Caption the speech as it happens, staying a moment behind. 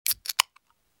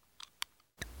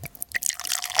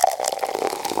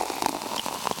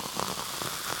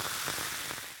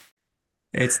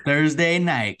It's Thursday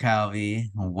night,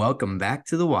 Calvi. Welcome back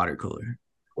to the water cooler.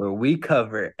 where we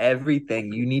cover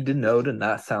everything you need to know to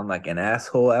not sound like an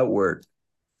asshole at work.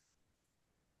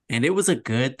 And it was a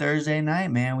good Thursday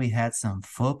night, man. We had some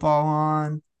football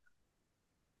on,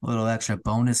 a little extra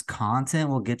bonus content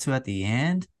we'll get to at the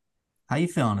end. How you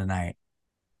feeling tonight?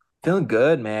 Feeling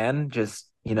good, man. Just,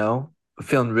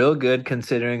 feeling real good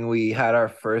considering we had our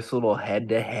first little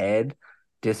head-to-head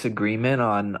disagreement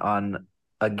on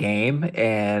a game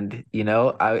and,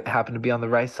 I happen to be on the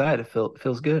right side. It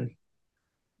feels good.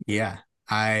 Yeah,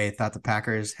 I thought the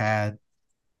Packers had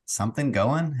something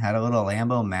going, had a little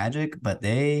Lambo magic, but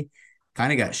they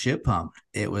kind of got shit pumped.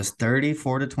 It was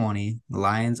 34-20,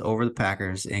 Lions over the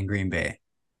Packers in Green Bay.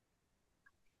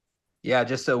 Yeah,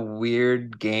 just a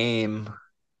weird game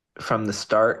from the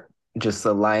start. Just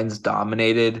the Lions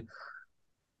dominated.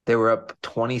 They were up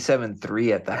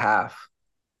 27-3 at the half.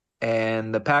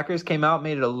 And the Packers came out,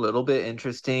 made it a little bit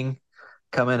interesting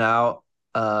coming out.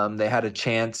 They had a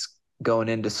chance going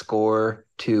in to score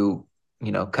to,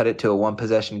 cut it to a one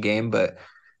possession game, but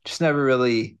just never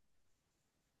really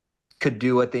could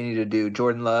do what they needed to do.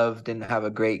 Jordan Love didn't have a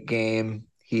great game.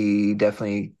 He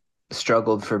definitely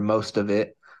struggled for most of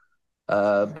it.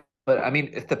 But I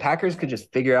mean, if the Packers could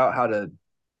just figure out how to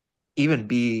even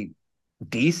be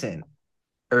decent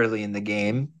early in the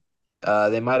game,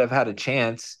 they might have had a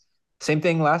chance. Same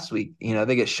thing last week.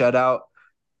 They get shut out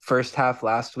first half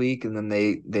last week, and then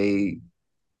they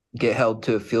get held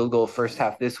to a field goal first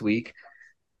half this week.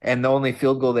 And the only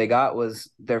field goal they got was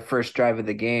their first drive of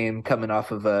the game, coming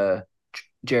off of a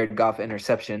Jared Goff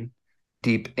interception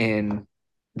deep in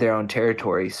their own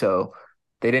territory. So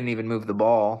they didn't even move the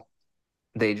ball.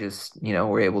 They just,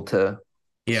 were able to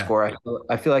Yeah, score.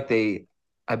 I feel like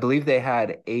I believe they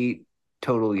had 8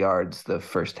 total yards the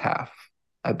first half.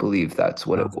 I believe that's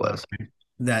what it sounds about was. right.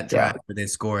 That Yeah. drive where they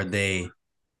scored, it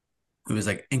was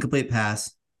like incomplete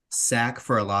pass, sack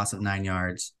for a loss of 9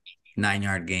 yards, 9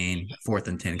 yard gain, 4th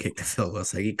and 10, kick the field goal.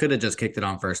 So he could have just kicked it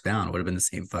on first down. It would have been the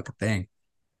same fucking thing.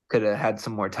 Could have had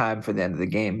some more time for the end of the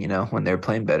game, when they're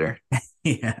playing better.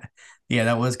 Yeah. Yeah,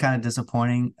 that was kind of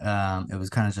disappointing. It was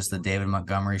kind of just the David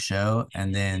Montgomery show.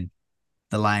 And then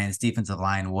the Lions defensive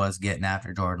line was getting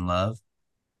after Jordan Love.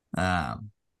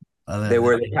 Um, other They than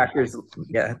were the Packers.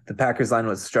 Yeah, the Packers line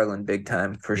was struggling big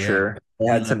time for yeah, sure. They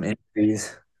he had looked some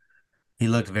injuries. he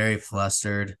looked very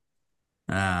flustered,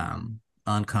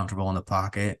 uncomfortable in the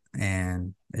pocket,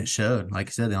 and it showed. Like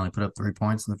you said, they only put up 3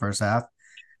 points in the first half,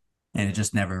 and it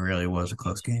just never really was a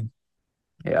close game.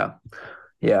 Yeah,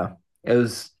 yeah. It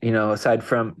was, aside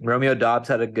from Romeo Dobbs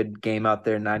had a good game out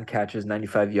there, 9 catches,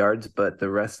 95 yards, but the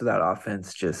rest of that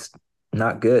offense just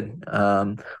not good.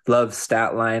 Love's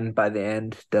stat line by the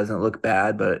end doesn't look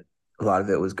bad, but a lot of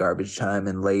it was garbage time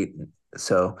and late.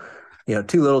 So,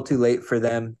 too little, too late for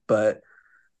them. But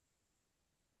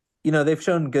they've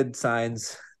shown good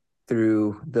signs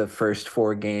through the first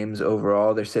 4 games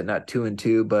overall. They're sitting at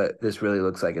 2-2, but this really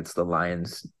looks like it's the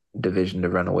Lions division to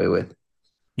run away with.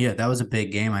 Yeah, that was a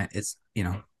big game. It's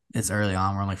early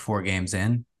on. We're only 4 games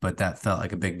in, but that felt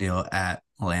like a big deal at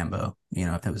Lambeau.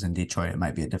 If it was in Detroit, it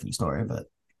might be a different story. But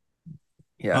all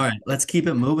Yeah. right, let's keep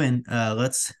it moving.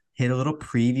 Let's hit a little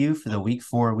preview for the week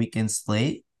 4 weekend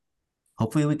slate.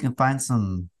 Hopefully, we can find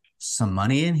some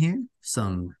money in here,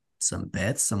 some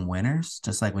bets, some winners,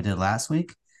 just like we did last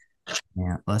week.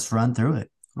 Yeah, let's run through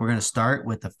it. We're gonna start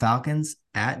with the Falcons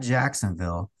at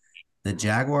Jacksonville. The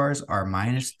Jaguars are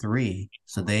 -3,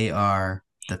 so they are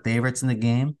the favorites in the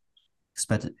game,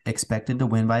 expected to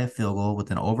win by a field goal with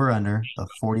an over-under of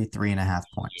 43.5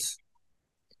 points.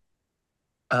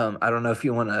 I don't know if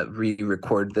you want to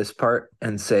re-record this part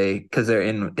and say because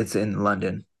it's in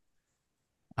London.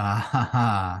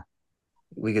 Ah,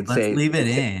 We could let's say leave it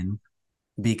in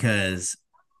because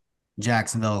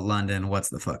Jacksonville, London, what's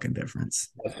the fucking difference?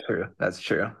 that's true. That's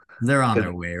true. They're on Because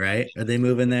their way, right? Are they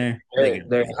moving there? They they're gotta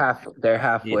they're be. half they're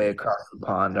halfway Yeah. across the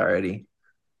pond already.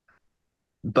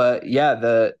 But yeah,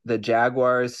 the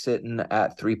Jaguars sitting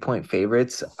at 3-point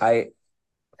favorites. I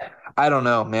don't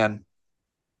know, man.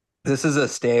 This is a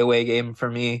stay away game for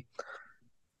me.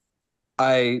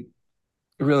 I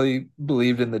really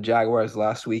believed in the Jaguars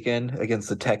last weekend against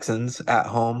the Texans at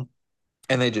home,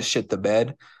 and they just shit the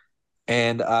bed.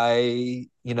 And I'm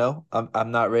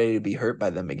not ready to be hurt by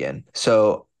them again.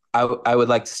 So I would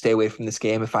like to stay away from this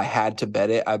game. If I had to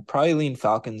bet it, I'd probably lean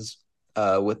Falcons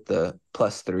with the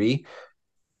 +3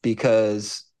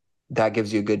 because that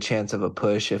gives you a good chance of a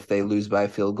push if they lose by a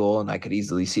field goal, and I could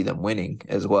easily see them winning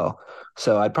as well.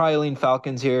 So I'd probably lean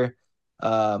Falcons here.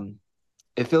 Um,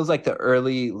 it feels like the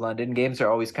early London games are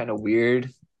always kind of weird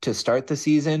to start the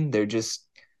season. They're just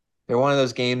They're one of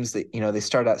those games that, they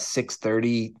start at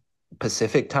 6:30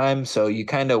 Pacific time, so you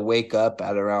kind of wake up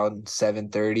at around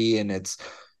 7:30 and it's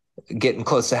getting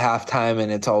close to halftime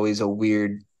and it's always a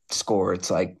weird score.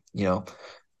 It's like,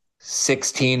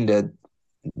 16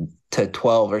 to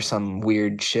 12 or some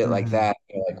weird shit like Mhm. that.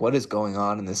 You're like, what is going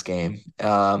on in this game?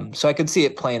 So I could see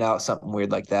it playing out something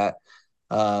weird like that.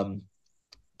 Um,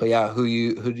 but yeah, who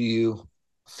do you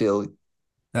feel?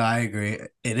 No, I agree.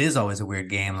 It is always a weird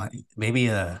game. Like maybe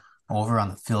a over on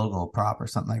the field goal prop or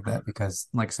something like that, because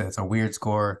like I said, it's a weird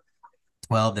score,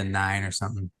 12-9 or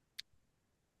something.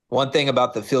 One thing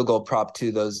about the field goal prop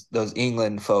too, those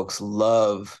England folks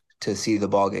love to see the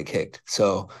ball get kicked.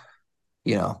 So,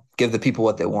 give the people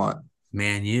what they want.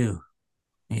 Man, you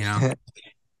know,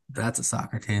 that's a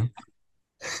soccer team.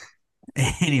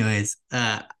 Anyways,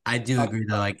 I do agree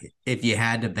though. Like if you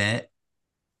had to bet,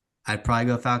 I'd probably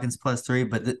go Falcons +3,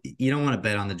 but you don't want to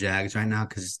bet on the Jags right now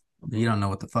because you don't know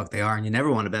what the fuck they are, and you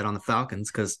never want to bet on the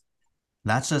Falcons because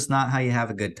that's just not how you have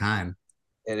a good time.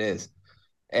 It is.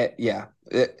 Yeah.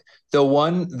 The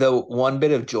one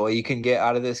bit of joy you can get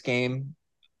out of this game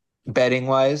betting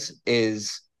wise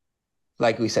is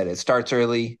like we said, it starts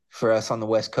early for us on the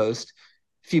West Coast.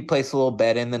 If you place a little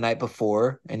bet in the night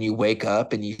before and you wake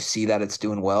up and you see that it's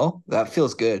doing well, that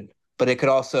feels good. But it could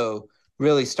also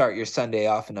really start your Sunday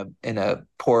off in a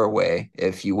poor way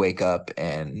if you wake up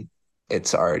and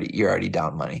you're already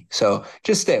down money. So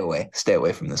just stay away. Stay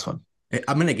away from this one.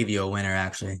 I'm gonna give you a winner,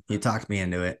 actually. You talked me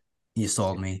into it. You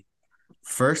sold me.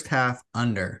 First half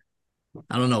under.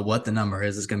 I don't know what the number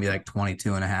is. It's gonna be like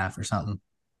 22.5 or something.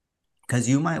 Because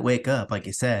you might wake up, like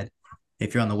you said,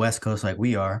 if you're on the West Coast like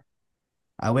we are.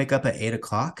 I wake up at 8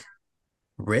 o'clock,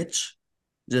 rich,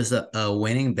 just a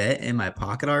winning bet in my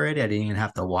pocket already. I didn't even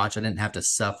have to watch. I didn't have to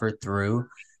suffer through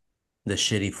the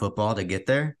shitty football to get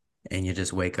there. And you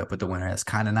just wake up with the winner. That's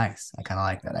kind of nice. I kind of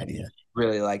like that idea.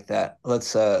 Really like that.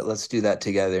 Let's do that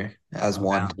together as I'm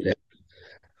one down. today.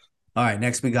 All right,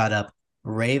 next we got up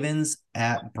Ravens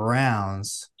at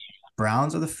Browns.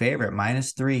 Browns are the favorite,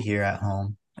 -3 here at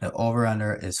home. The over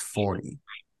under is 40.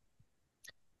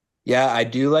 Yeah, I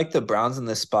do like the Browns in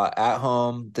this spot at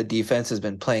home. The defense has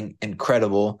been playing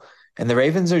incredible, and the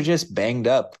Ravens are just banged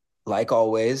up, like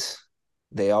always.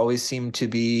 They always seem to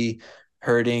be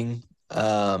hurting,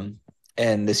 and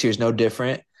this year's no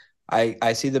different.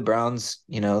 I see the Browns,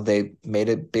 they made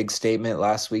a big statement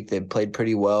last week. They played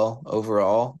pretty well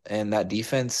overall, and that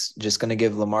defense just going to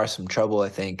give Lamar some trouble, I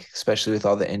think, especially with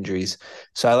all the injuries.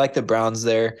 So I like the Browns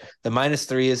there. The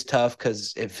 -3 is tough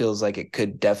because it feels like it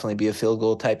could definitely be a field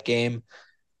goal type game.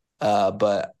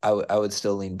 But I would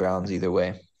still lean Browns either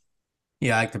way.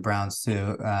 Yeah, I like the Browns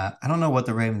too. I don't know what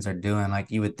the Ravens are doing. Like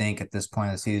you would think at this point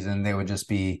of the season, they would just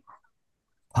be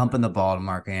pumping the ball to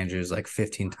Mark Andrews like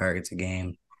 15 targets a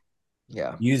game.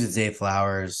 Yeah, Use it Zay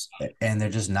Flowers, and they're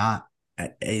just not.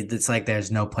 It's like there's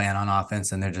no plan on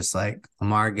offense, and they're just like,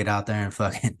 Lamar, get out there and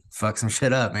fucking fuck some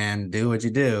shit up, man. Do what you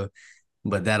do.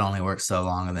 But that only works so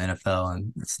long in the NFL,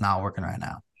 and it's not working right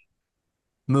now.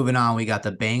 Moving on, we got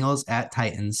the Bengals at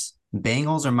Titans.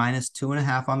 Bengals are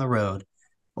 -2.5 on the road.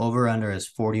 Over under is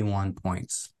 41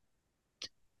 points.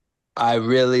 I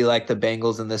really like the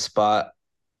Bengals in this spot.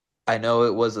 I know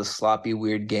it was a sloppy,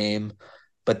 weird game,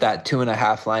 but that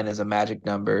 2.5 line is a magic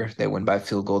number. They win by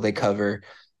field goal, they cover.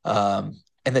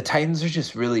 And the Titans are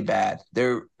just really bad.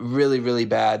 They're really, really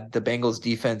bad. The Bengals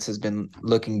defense has been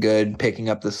looking good, picking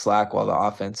up the slack while the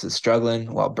offense is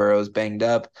struggling, while Burrow's banged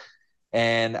up.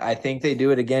 And I think they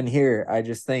do it again here. I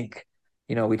just think,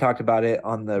 we talked about it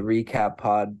on the recap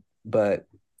pod, but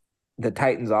the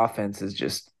Titans offense is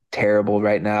just terrible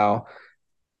right now.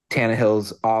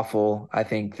 Tannehill's awful. I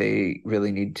think they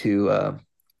really need to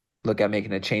look at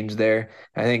making a change there.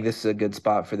 I think this is a good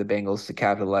spot for the Bengals to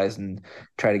capitalize and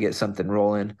try to get something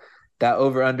rolling. That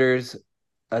over under's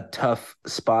a tough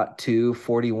spot too.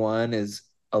 41 is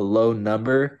a low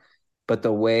number, but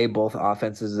the way both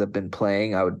offenses have been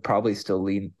playing, I would probably still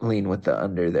lean with the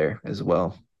under there as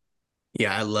well.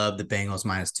 Yeah, I love the Bengals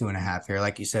 -2.5 here.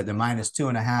 Like you said, the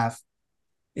 -2.5.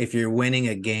 If you're winning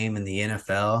a game in the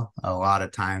NFL, a lot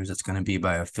of times it's going to be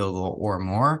by a field goal or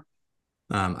more.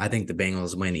 I think the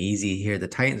Bengals win easy here. The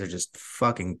Titans are just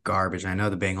fucking garbage. I know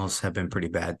the Bengals have been pretty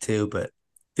bad too, but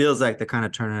feels like they're kind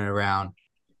of turning it around.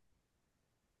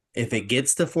 If it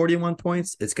gets to 41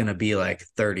 points, it's going to be like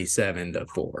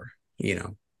 37-4.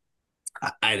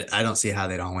 I don't see how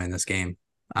they don't win this game.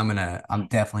 I'm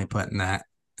definitely putting that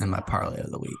in my parlay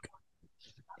of the week.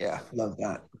 Yeah, love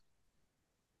that.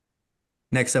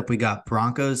 Next up, we got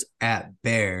Broncos at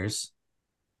Bears.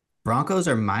 Broncos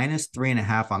are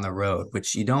 -3.5 on the road,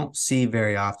 which you don't see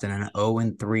very often. An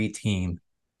 0-3 team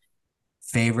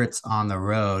favorites on the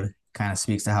road kind of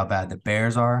speaks to how bad the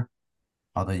Bears are.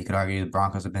 Although you could argue the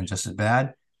Broncos have been just as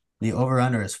bad. The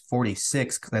over-under is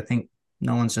 46 because I think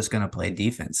no one's just going to play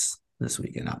defense this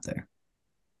weekend out there.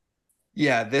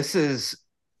 Yeah, this is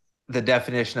the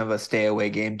definition of a stay away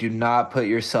game. Do not put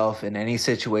yourself in any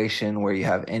situation where you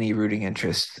have any rooting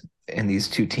interest in these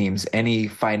two teams, any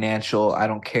financial, I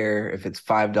don't care if it's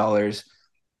 $5.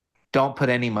 Don't put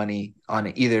any money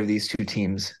on either of these two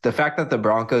teams. The fact that the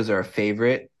Broncos are a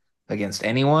favorite against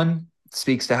anyone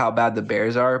speaks to how bad the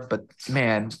Bears are. But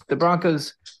man, the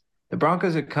Broncos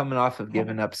are coming off of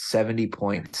giving up 70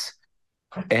 points.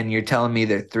 And you're telling me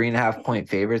they're 3.5 point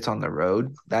favorites on the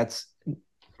road? That's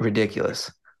ridiculous.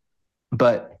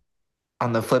 But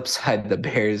on the flip side, the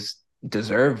Bears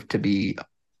deserve to be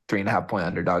 3.5 point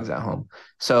underdogs at home.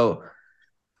 So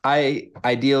I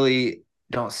ideally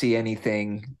don't see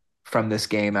anything from this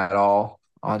game at all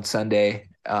on Sunday.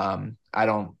 I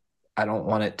don't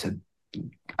want it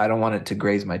to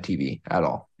graze my TV at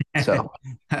all. So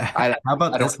How I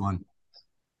about I don't this one?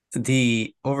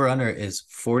 The over-under is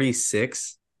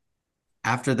 46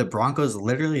 after the Broncos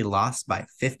literally lost by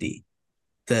 50.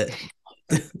 The,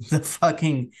 the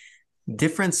fucking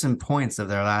difference in points of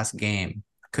their last game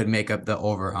could make up the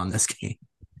over on this game.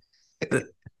 It's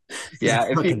yeah,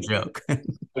 a fucking joke.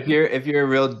 if you're a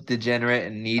real degenerate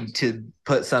and need to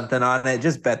put something on it,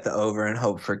 just bet the over and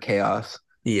hope for chaos.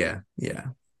 Yeah, yeah.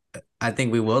 I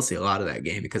think we will see a lot of that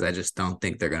game because I just don't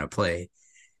think they're going to play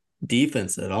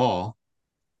defense at all.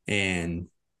 And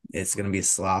it's going to be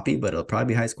sloppy, but it'll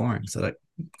probably be high scoring. So that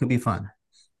could be fun.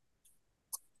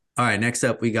 All right, next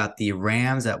up, we got the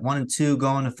Rams at 1-2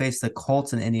 going to face the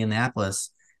Colts in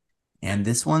Indianapolis. And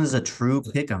this one is a true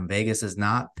pick 'em. Vegas is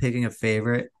not picking a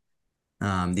favorite.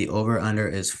 The over-under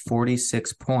is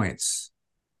 46 points.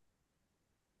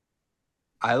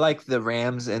 I like the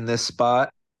Rams in this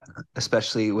spot,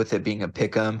 especially with it being a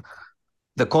pick 'em.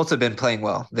 The Colts have been playing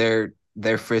well. They're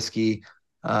frisky.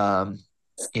 Um,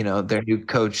 their new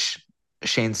coach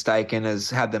Shane Steichen has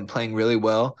had them playing really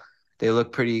well. They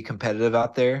look pretty competitive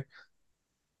out there.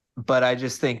 But I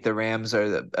just think the Rams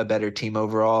are a better team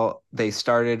overall. They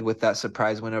started with that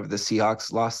surprise win over the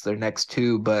Seahawks, lost their next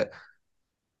two, but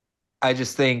I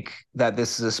just think that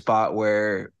this is a spot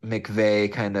where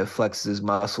McVay kind of flexes his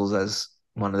muscles as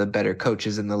one of the better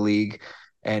coaches in the league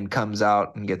and comes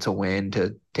out and gets a win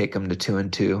to take them to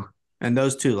 2-2. And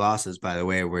those two losses, by the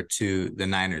way, were to the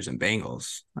Niners and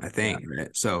Bengals, I think, Yeah.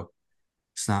 right? So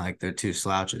it's not like they're two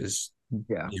slouches.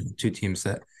 Yeah. Two teams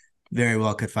that very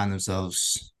well could find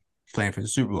themselves playing for the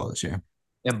Super Bowl this year.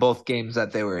 And both games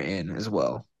that they were in as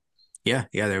well. Yeah,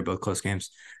 they were both close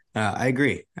games. I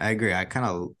agree. I kind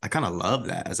of love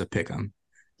that as a pick 'em.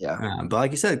 Yeah. But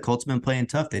like you said, Colts been playing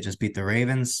tough. They just beat the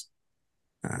Ravens.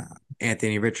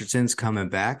 Anthony Richardson's coming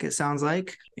back, it sounds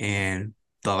like. And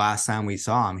the last time we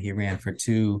saw him, he ran for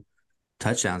 2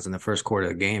 touchdowns in the first quarter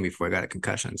of the game before he got a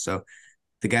concussion. So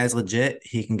the guy's legit.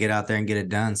 He can get out there and get it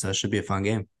done. So it should be a fun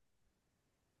game.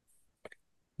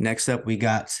 Next up, we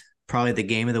got probably the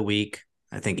game of the week.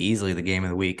 I think easily the game of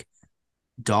the week.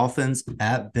 Dolphins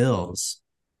at Bills.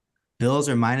 Bills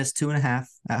are minus 2.5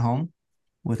 at home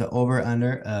with an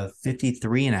over-under of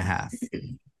 53.5.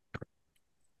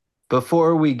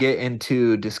 Before we get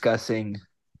into discussing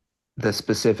the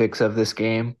specifics of this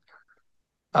game,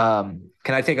 can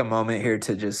I take a moment here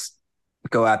to just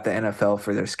go at the NFL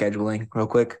for their scheduling real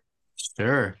quick?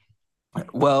 Sure.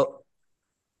 Well,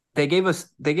 they gave us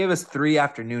 3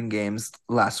 afternoon games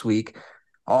last week,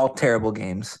 all terrible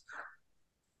games.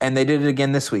 And they did it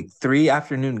again this week. 3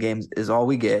 afternoon games is all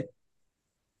we get.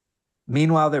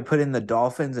 Meanwhile, they're putting the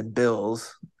Dolphins and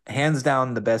Bills, hands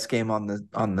down the best game on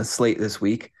the slate this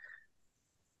week,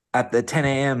 at the 10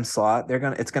 a.m. slot.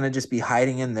 It's gonna just be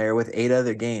hiding in there with 8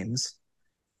 other games.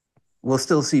 We'll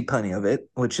still see plenty of it,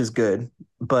 which is good,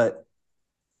 but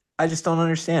I just don't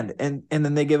understand. And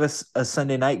then they give us a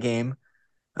Sunday night game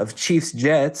of Chiefs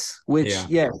Jets, which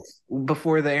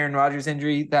before the Aaron Rodgers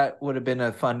injury, that would have been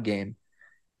a fun game.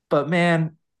 But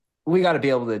man, we got to be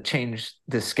able to change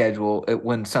the schedule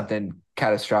when something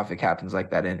catastrophic happens like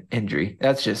that in injury.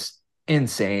 That's just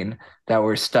insane that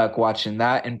we're stuck watching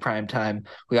that in prime time.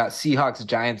 We got Seahawks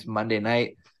Giants Monday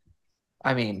night.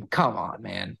 I mean, come on,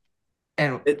 man.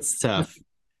 And It's tough.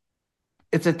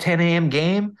 it's a 10 a.m.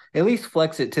 game. At least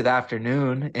flex it to the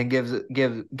afternoon and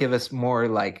give us more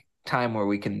like time where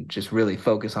we can just really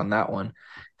focus on that one.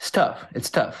 It's tough.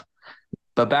 It's tough.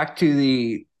 But back to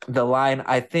the line,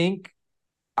 I think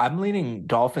I'm leaning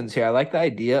Dolphins here. I like the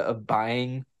idea of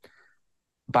buying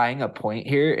a point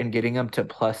here and getting them to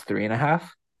plus 3.5.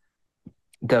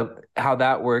 the how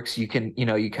that works, you can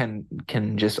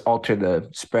just alter the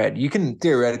spread. You can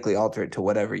theoretically alter it to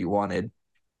whatever you wanted,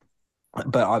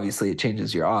 but obviously it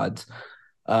changes your odds.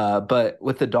 But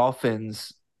with the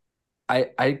Dolphins,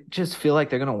 I just feel like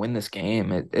they're gonna win this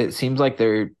game. It seems like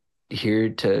they're here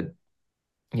to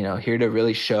here to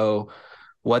really show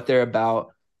what they're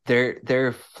about.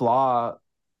 Their flaw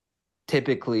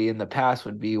typically in the past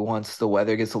would be once the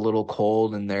weather gets a little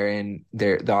cold and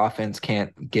the offense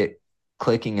can't get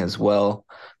clicking as well.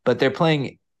 But they're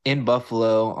playing in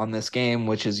Buffalo on this game,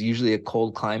 which is usually a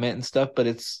cold climate and stuff, but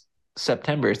it's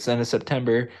September. It's the end of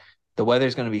September. The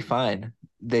weather's going to be fine.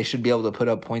 They should be able to put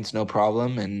up points no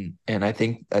problem, and I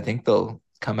think they'll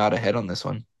come out ahead on this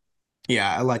one.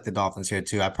 Yeah, I like the Dolphins here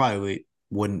too. I probably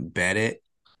wouldn't bet it,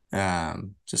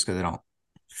 just because I don't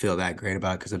feel that great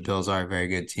about it because the Bills are a very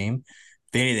good team.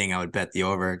 If anything, I would bet the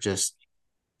over just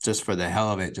for the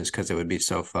hell of it, just because it would be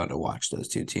so fun to watch those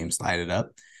two teams light it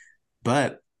up.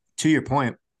 But to your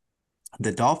point,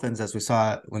 the Dolphins, as we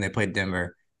saw when they played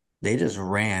Denver, they just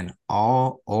ran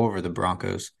all over the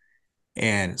Broncos.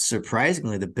 And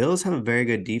surprisingly, the Bills have a very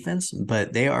good defense,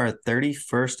 but they are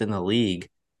 31st in the league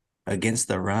against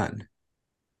the run.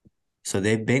 So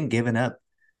they've been giving up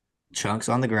chunks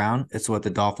on the ground. It's what the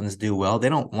Dolphins do well. They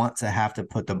don't want to have to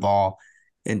put the ball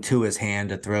into his hand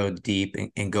to throw deep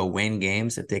and go win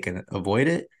games if they can avoid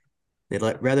it. They'd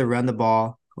rather run the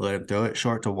ball, let him throw it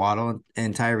short to Waddle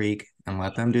and Tyreek, and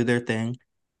let them do their thing.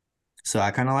 So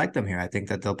I kind of like them here. I think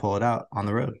that they'll pull it out on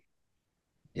the road.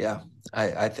 Yeah,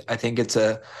 I think it's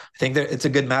a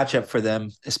good matchup for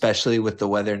them, especially with the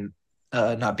weather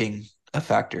not being a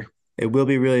factor. It will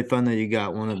be really fun that you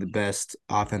got one of the best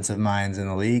offensive minds in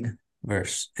the league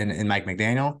versus in Mike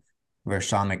McDaniel versus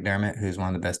Sean McDermott, who's one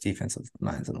of the best defensive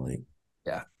minds in the league.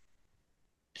 Yeah,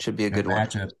 should be a Good good one.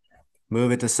 matchup.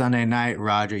 Move it to Sunday night,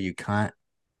 Roger. You cunt.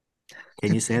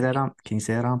 Can you say that on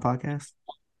podcast?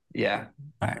 Yeah,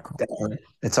 All right, cool. definitely.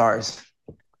 It's ours.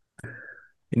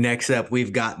 Next up,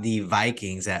 we've got the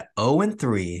Vikings at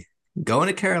 0-3 going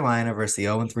to Carolina versus the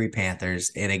 0-3 Panthers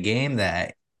in a game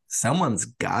that someone's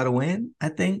got to win, I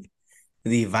think.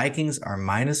 The Vikings are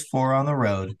 -4 on the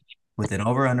road with an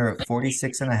over-under of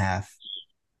 46.5.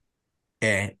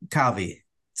 And Kavi,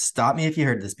 stop me if you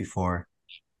heard this before,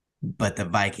 but the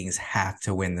Vikings have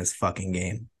to win this fucking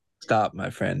game. Stop, my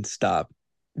friend. Stop.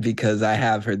 Because I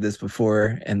have heard this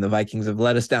before, and the Vikings have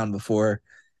let us down before.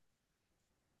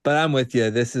 But I'm with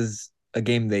you. This is a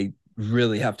game they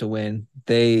really have to win.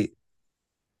 They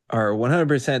are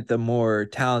 100% the more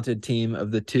talented team of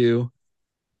the two.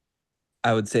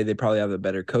 I would say they probably have a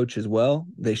better coach as well.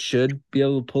 They should be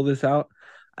able to pull this out.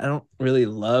 I don't really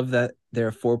love that they're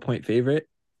a 4-point favorite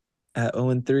at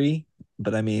 0-3,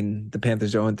 but I mean, the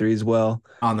Panthers are 0-3 as well.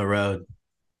 On the road.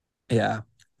 Yeah.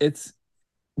 It's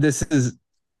this is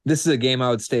this is a game I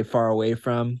would stay far away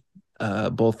from,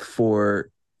 both for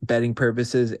betting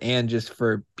purposes and just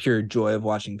for pure joy of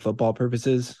watching football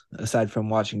purposes. Aside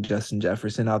from watching Justin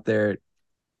Jefferson out there,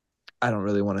 I don't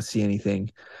really want to see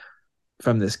anything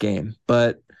from this game.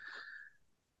 But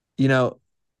you know,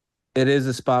 it is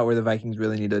a spot where the Vikings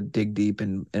really need to dig deep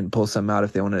and pull something out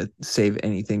if they want to save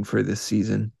anything for this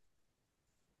season.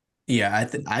 Yeah,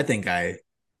 I think I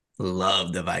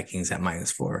love the Vikings at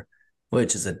 -4,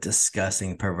 which is a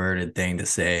disgusting, perverted thing to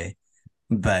say.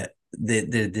 But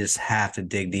they just have to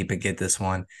dig deep and get this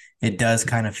one. It does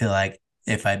kind of feel like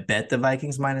if I bet the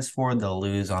Vikings -4, they'll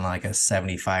lose on like a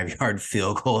 75-yard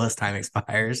field goal as time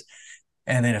expires.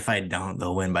 And then if I don't,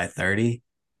 they'll win by 30.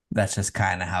 That's just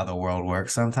kind of how the world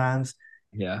works sometimes.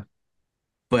 Yeah.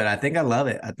 But I think I love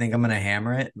it. I think I'm going to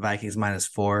hammer it. Vikings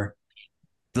 -4.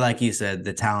 Like you said,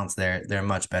 the talent's there. They're a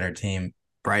much better team.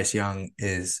 Bryce Young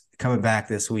is coming back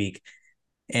this week.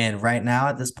 And right now,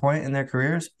 at this point in their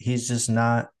careers, he's just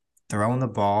not throwing the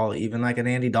ball even like an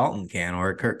Andy Dalton can or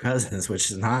a Kirk Cousins,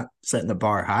 which is not setting the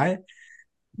bar high.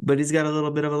 But he's got a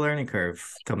little bit of a learning curve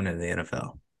coming into the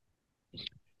NFL.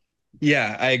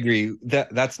 Yeah, I agree.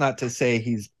 That's not to say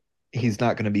he's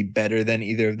not going to be better than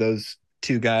either of those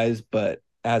two guys, but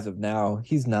as of now,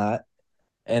 he's not.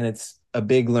 And it's a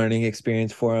big learning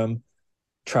experience for him,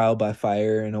 trial by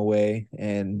fire in a way.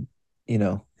 And, you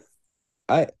know,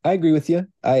 I agree with you.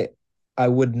 I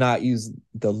would not use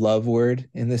the love word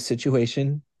in this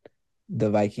situation. The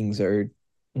Vikings are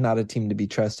not a team to be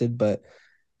trusted, but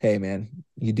hey man,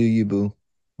 you do you, boo.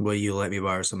 Will you let me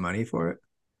borrow some money for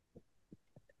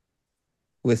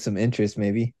With some interest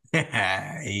maybe.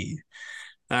 it?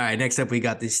 All right, next up, we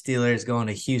got the Steelers going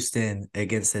to Houston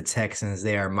against the Texans.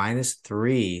 They are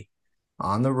 -3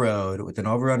 on the road with an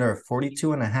over-under of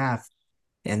 42.5.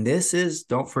 And this is,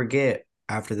 don't forget,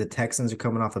 after the Texans are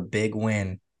coming off a big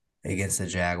win against the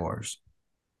Jaguars.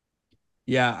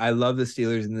 Yeah, I love the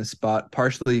Steelers in this spot,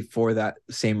 partially for that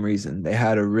same reason. They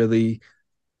had a really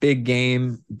big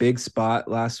game, big spot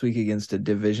last week against a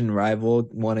division rival,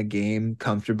 won a game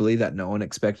comfortably that no one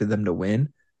expected them to win.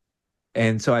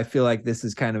 And so I feel like this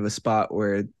is kind of a spot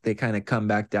where they kind of come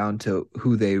back down to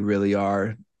who they really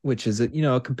are, which is a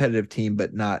competitive team,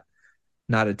 but not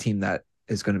a team that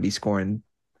is going to be scoring,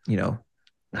 you know,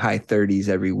 high 30s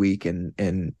every week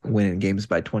and winning games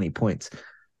by 20 points.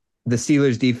 The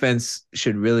Steelers defense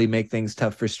should really make things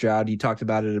tough for Stroud. You talked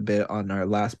about it a bit on our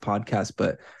last podcast,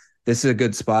 but this is a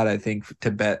good spot, I think,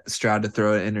 to bet Stroud to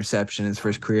throw an interception, his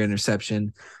first career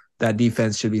interception. That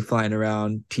defense should be flying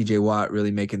around. TJ Watt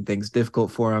really making things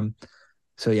difficult for him.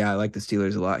 So, yeah, I like the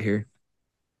Steelers a lot here.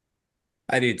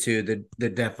 I do too. The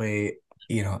definitely,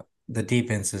 the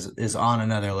defense is on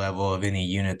another level of any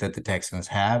unit that the Texans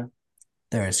have.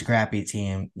 They're a scrappy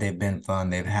team. They've been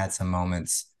fun. They've had some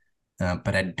moments,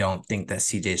 but I don't think that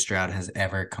CJ Stroud has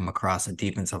ever come across a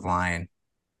defensive line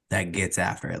that gets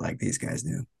after it like these guys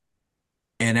do.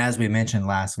 And as we mentioned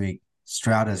last week,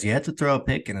 Stroud has yet to throw a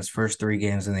pick in his first 3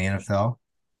 games in the NFL.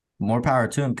 More power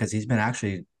to him because he's been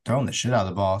actually throwing the shit out of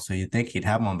the ball. So you'd think he'd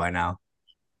have one by now.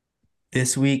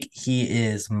 This week, he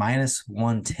is minus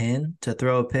 110 to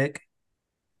throw a pick.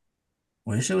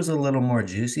 Wish it was a little more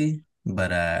juicy,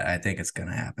 but I think it's going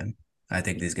to happen. I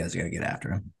think these guys are going to get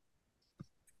after him.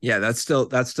 Yeah, that's still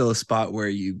a spot where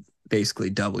you basically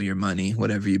double your money.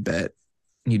 Whatever you bet,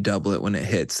 you double it when it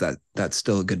hits. That's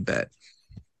still a good bet.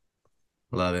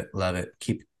 Love it. Love it.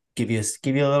 Give you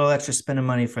a little extra spending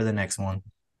money for the next one.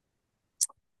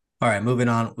 All right, moving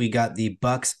on. We got the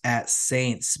Bucks at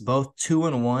Saints, both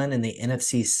 2-1 in the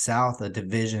NFC South, a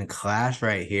division clash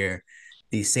right here.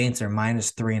 The Saints are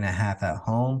minus 3.5 at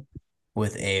home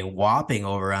with a whopping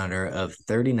over-under of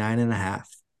 39.5.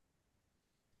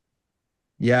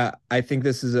 Yeah, I think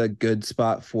this is a good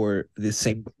spot for the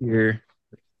Saints here.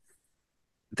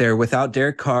 They're without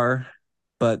Derek Carr,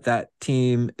 but that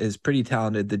team is pretty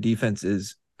talented. The defense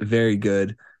is very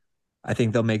good. I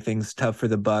think they'll make things tough for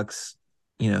the Bucks,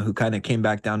 who kind of came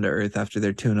back down to earth after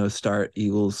their 2-0 start.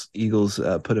 Eagles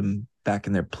put them back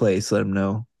in their place, let them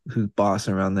know who's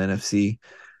bossing around the NFC.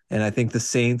 And I think the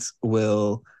Saints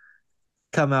will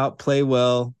come out, play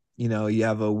well. You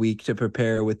have a week to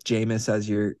prepare with Jameis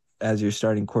as your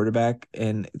starting quarterback,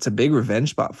 and it's a big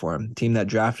revenge spot for him. Team that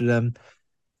drafted him.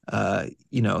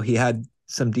 He had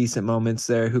some decent moments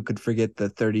there. Who could forget the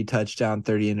 30 touchdown,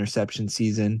 30 interception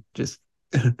season? Just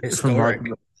Historic.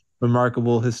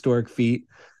 remarkable historic feat.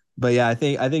 But yeah, I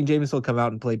think Jameis will come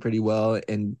out and play pretty well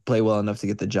and play well enough to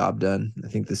get the job done. I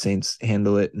think the Saints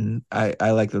handle it, and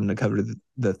I like them to cover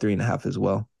the 3.5 as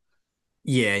well.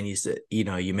 Yeah, and you said,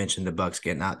 you mentioned the Bucks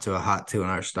getting out to a hot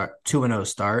 2-0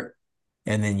 start,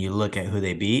 and then you look at who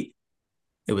they beat.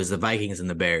 It was the Vikings and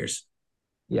the Bears.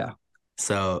 Yeah.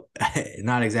 So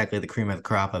not exactly the cream of the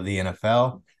crop of the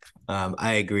NFL.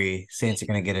 I agree. Saints are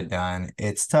going to get it done.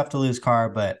 It's tough to lose Carr,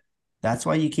 but that's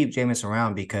why you keep Jameis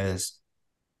around because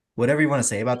whatever you want to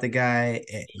say about the guy,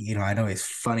 I know he's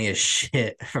funny as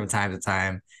shit from time to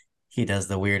time. He does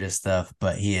the weirdest stuff,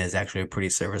 but he is actually a pretty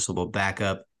serviceable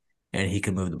backup, and he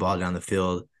can move the ball down the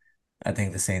field. I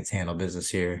think the Saints handle business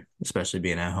here, especially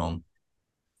being at home.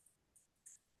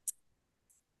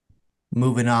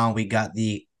 Moving on, we got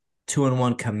the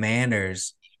 2-1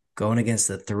 Commanders going against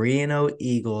the 3-0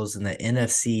 Eagles in the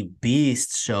NFC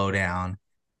Beast showdown.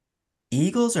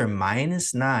 Eagles are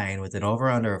 -9 with an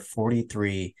over-under of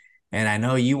 43. And I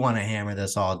know you want to hammer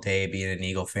this all day being an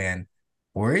Eagle fan.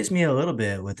 Worries me a little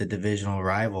bit with the divisional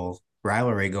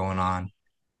rivalry going on.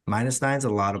 -9 is a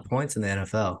lot of points in the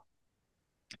NFL.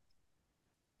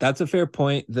 That's a fair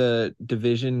point. The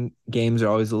division games are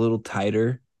always a little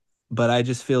tighter, but I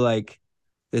just feel like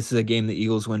this is a game the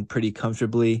Eagles win pretty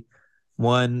comfortably.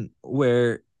 One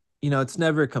where, it's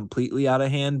never completely out of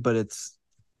hand, but it's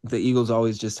the Eagles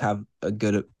always just have a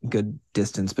good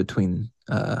distance between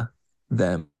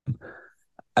them.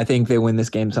 I think they win this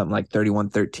game something like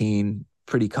 31-13,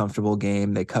 pretty comfortable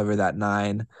game. They cover that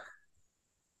 9.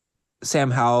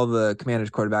 Sam Howell, the Commanders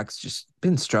quarterback, has just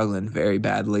been struggling very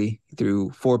badly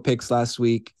through 4 picks last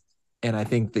week. And I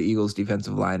think the Eagles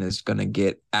defensive line is going to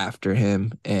get after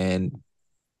him and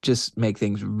just make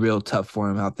things real tough for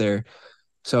him out there.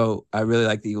 So I really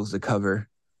like the Eagles to cover.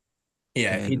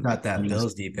 Yeah, if he And thought that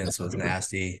Bills defense was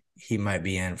nasty, he might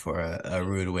be in for a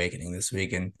rude awakening this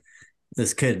week. And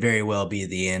this could very well be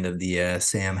the end of the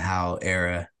Sam Howell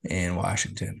era in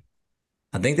Washington.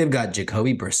 I think they've got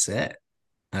Jacoby Brissett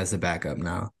as the backup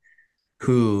now,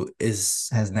 who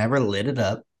has never lit it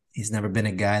up. He's never been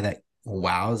a guy that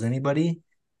wows anybody,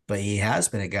 but he has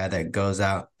been a guy that goes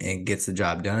out and gets the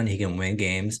job done. He can win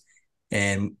games.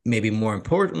 And maybe more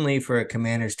importantly for a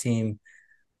Commanders team,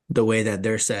 the way that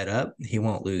they're set up, he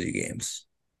won't lose you games.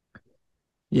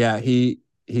 Yeah,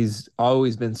 he's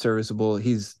always been serviceable.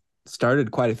 He's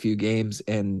started quite a few games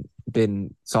and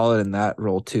been solid in that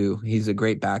role too. He's a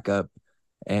great backup.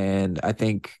 And I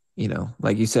think,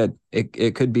 like you said,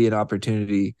 it could be an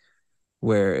opportunity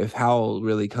where if Howell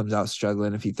really comes out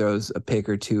struggling, if he throws a pick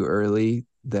or two early,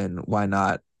 then why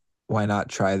not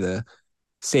try the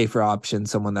safer option,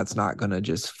 someone that's not going to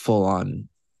just full on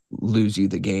lose you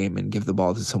the game and give the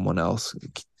ball to someone else.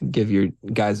 Give your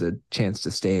guys a chance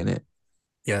to stay in it.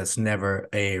 Yeah, it's never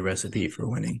a recipe for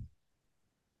winning.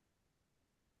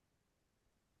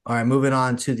 All right, moving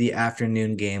on to the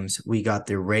afternoon games. We got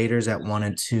the Raiders at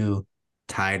 1-2,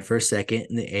 tied for second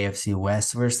in the AFC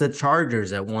West versus the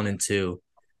Chargers at 1-2.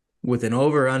 With an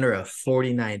over under of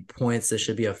 49 points, this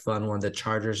should be a fun one. The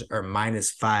Chargers are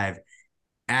 -5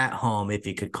 at home, if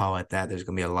you could call it that. There's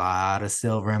going to be a lot of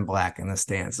silver and black in the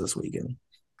stands this weekend.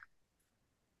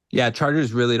 Yeah,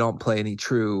 Chargers really don't play any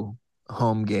true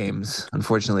home games,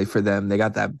 unfortunately for them. They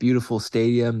got that beautiful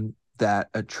stadium that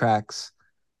attracts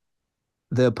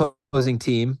the opposing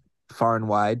team far and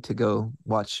wide to go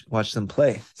watch them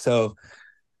play. So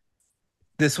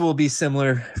this will be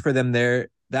similar for them there.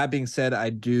 That being said, I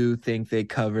do think they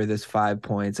cover this 5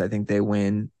 points. I think they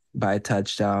win by a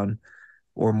touchdown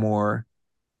or more.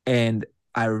 And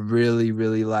I really,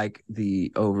 really like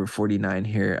the over 49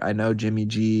 here. I know Jimmy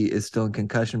G is still in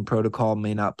concussion protocol,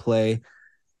 may not play,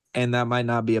 and that might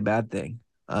not be a bad thing.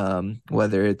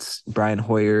 Whether it's Brian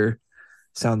Hoyer,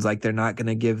 sounds like they're not going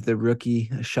to give the rookie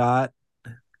a shot.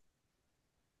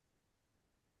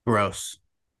 Gross.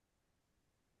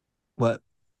 What?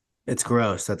 It's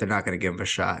gross that they're not going to give him a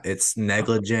shot. It's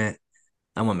negligent.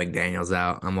 I want McDaniels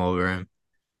out. I'm over him.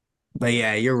 But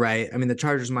yeah, you're right. I mean, the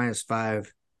Chargers -5,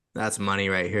 that's money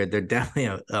right here. They're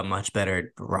definitely a much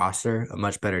better roster, a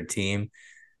much better team.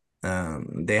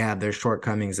 They have their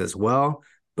shortcomings as well.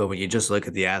 But when you just look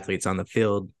at the athletes on the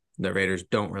field, the Raiders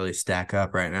don't really stack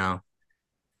up right now.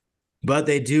 But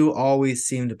they do always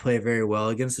seem to play very well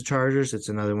against the Chargers. It's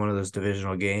another one of those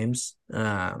divisional games.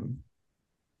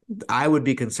 I would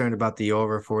be concerned about the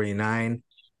over 49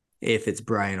 if it's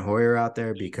Brian Hoyer out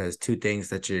there, because two things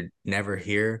that you never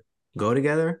hear go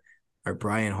together are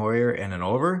Brian Hoyer and an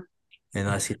over,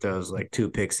 unless he throws like two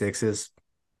pick sixes.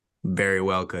 Very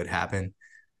well could happen.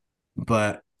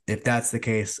 But if that's the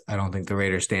case, I don't think the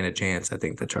Raiders stand a chance. I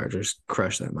think the Chargers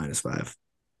crush that -5.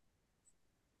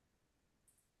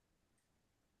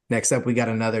 Next up, we got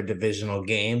another divisional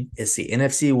game. It's the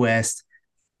NFC West.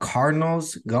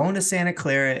 Cardinals going to Santa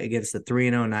Clara against the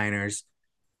 3-0 Niners.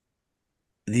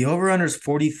 The over-under is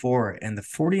 44, and the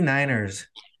 49ers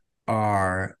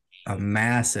are a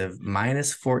massive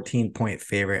 -14-point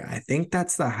favorite. I think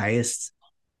that's the highest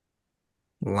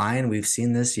line we've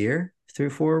seen this year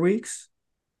through 4 weeks.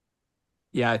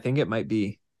 Yeah, I think it might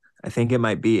be. I think it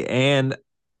might be. And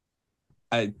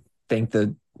I think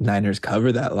the Niners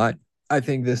cover that line. I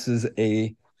think this is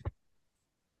a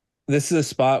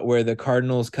spot where the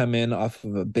Cardinals come in off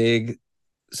of a big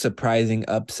surprising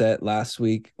upset last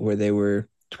week where they were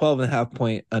 12.5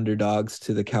 point underdogs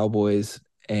to the Cowboys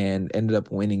and ended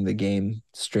up winning the game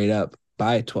straight up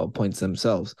by 12 points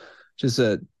themselves. Just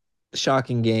a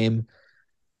shocking game.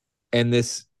 And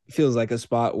this feels like a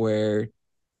spot where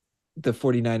the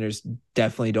 49ers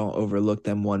definitely don't overlook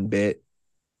them one bit,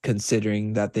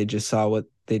 considering that they just saw what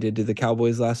they did to the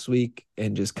Cowboys last week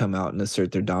and just come out and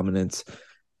assert their dominance.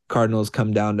 Cardinals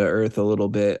come down to earth a little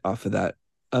bit off of that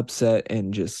upset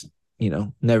and just,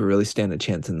 never really stand a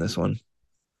chance in this one.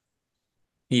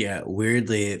 Yeah,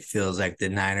 weirdly, it feels like the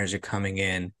Niners are coming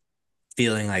in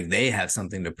feeling like they have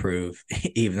something to prove,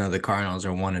 even though the Cardinals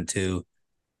are 1-2.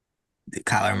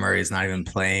 Kyler Murray is not even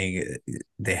playing.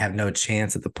 They have no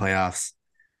chance at the playoffs,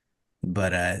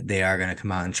 but they are going to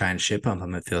come out and try and shit pump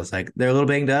them. It feels like they're a little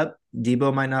banged up.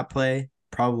 Debo might not play,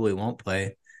 probably won't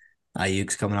play.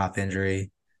 Ayuk's coming off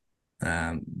injury.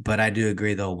 But I do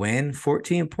agree they'll win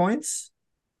 14 points.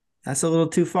 That's a little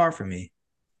too far for me.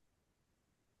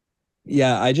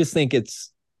 Yeah, I just think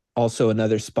it's also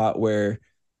another spot where,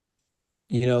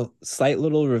 slight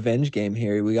little revenge game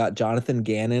here. We got Jonathan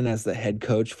Gannon as the head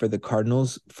coach for the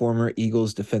Cardinals, former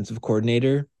Eagles defensive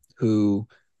coordinator, who,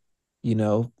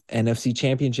 NFC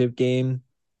Championship game,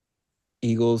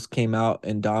 Eagles came out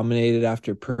and dominated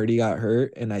after Purdy got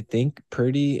hurt. And I think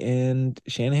Purdy and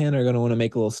Shanahan are going to want to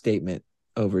make a little statement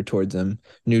over towards them,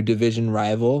 new division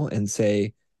rival, and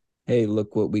say, hey,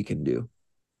 look what we can do.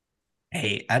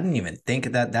 Hey, I didn't even think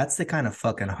of that. That's the kind of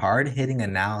fucking hard hitting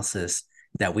analysis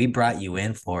that we brought you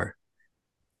in for.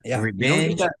 Yeah, you don't get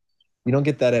Revenge. that. You don't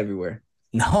get that everywhere.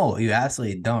 No, you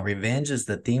absolutely don't. Revenge is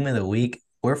the theme of the week.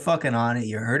 We're fucking on it.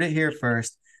 You heard it here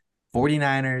first.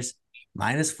 49ers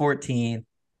minus 14.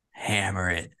 Hammer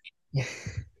it.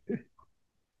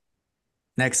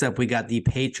 Next up, we got the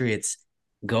Patriots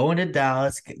going to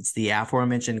Dallas. It's the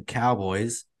aforementioned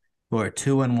Cowboys, who are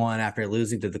 2-1 after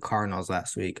losing to the Cardinals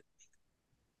last week.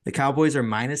 The Cowboys are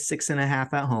minus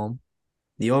 6.5 at home.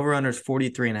 The over-under is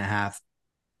 43.5.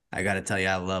 I got to tell you,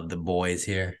 I love the boys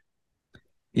here.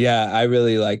 Yeah, I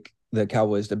really like the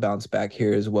Cowboys to bounce back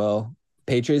here as well.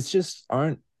 Patriots just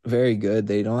aren't very good.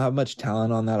 They don't have much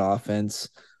talent on that offense.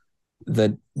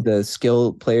 The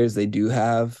skill players they do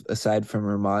have, aside from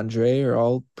Ramondre, are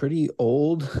all pretty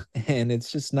old, and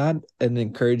it's just not an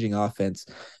encouraging offense.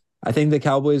 I think the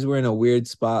Cowboys were in a weird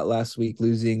spot last week,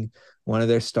 losing one of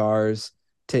their stars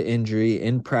to injury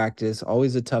in practice,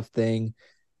 always a tough thing.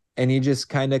 And you just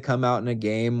kind of come out in a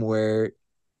game where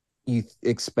you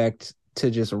expect to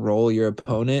just roll your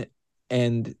opponent,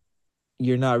 and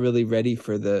you're not really ready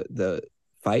for the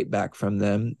fight back from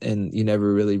them, and you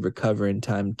never really recover in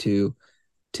time to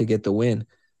get the win.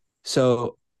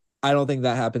 So I don't think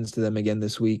that happens to them again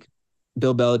this week.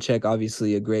 Bill Belichick,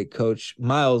 obviously a great coach,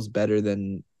 miles better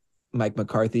than Mike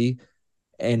McCarthy,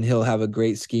 and he'll have a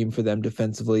great scheme for them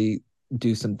defensively,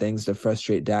 do some things to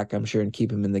frustrate Dak, I'm sure, and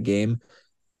keep him in the game.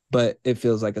 But it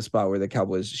feels like a spot where the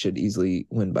Cowboys should easily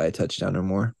win by a touchdown or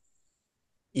more.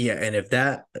 Yeah, and if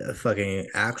that fucking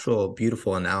actual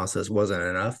beautiful analysis wasn't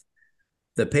enough,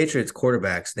 the Patriots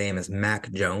quarterback's name is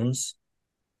Mac Jones.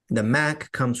 The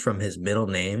Mac comes from his middle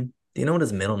name. Do you know what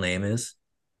his middle name is?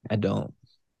 I don't.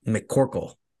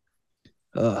 McCorkle.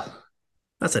 Ugh.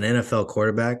 That's an NFL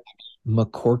quarterback.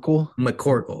 McCorkle?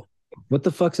 McCorkle. What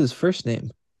the fuck's his first name?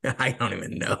 I don't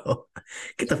even know.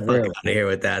 Get the fuck Terrible. out of here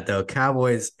with that, though.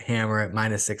 Cowboys hammer it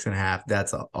minus 6.5.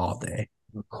 That's all day.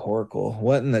 McCorkle.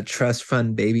 What in the trust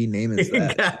fund baby name is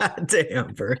that? God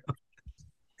damn, bro.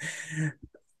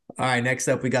 All right, next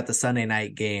up, we got the Sunday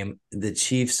night game. The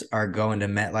Chiefs are going to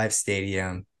MetLife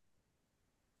Stadium.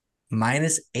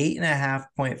 Minus 8.5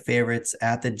 point favorites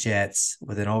at the Jets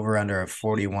with an over under of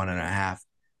 41.5.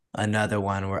 Another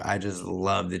one where I just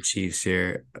love the Chiefs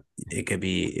here.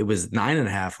 It was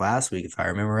 9.5 last week, if I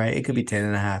remember right. It could be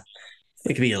 10.5.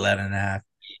 It could be 11.5.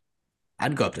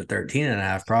 I'd go up to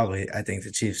 13.5, probably. I think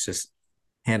the Chiefs just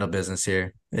handle business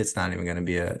here. It's not even going to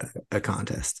be a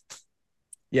contest.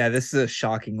 Yeah, this is a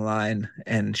shocking line,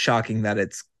 and shocking that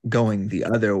it's going the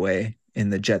other way in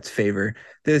the Jets' favor.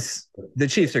 The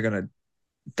Chiefs are going to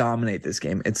dominate this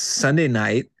game. It's Sunday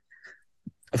night.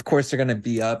 Of course, they're going to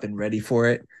be up and ready for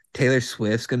it. Taylor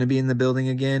Swift's going to be in the building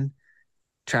again.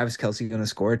 Travis Kelce going to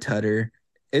score a tutter.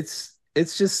 It's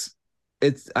just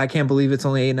I can't believe it's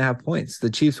only 8.5 points. The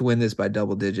Chiefs win this by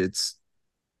double digits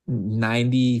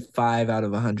 95 out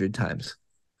of 100 times.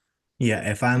 Yeah,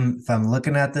 if I'm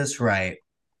looking at this right,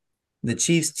 the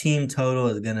Chiefs team total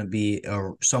is going to be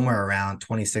somewhere around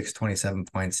 26, 27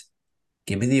 points.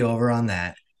 Give me the over on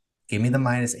that. Give me the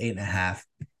minus 8.5.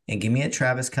 And give me a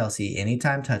Travis Kelce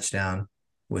anytime touchdown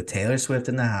with Taylor Swift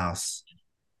in the house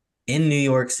in New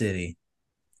York City.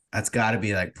 That's got to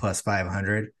be like plus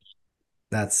 500.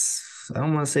 I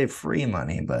don't want to say free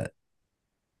money, but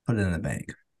put it in the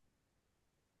bank.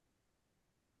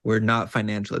 We're not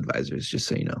financial advisors, just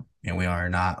so you know. And we are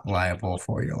not liable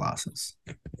for your losses.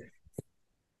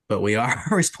 But we are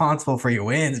responsible for your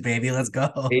wins, baby. Let's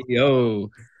go. Hey, yo.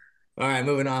 All right,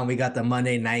 moving on. We got the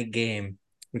Monday night game.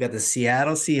 We got the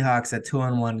Seattle Seahawks at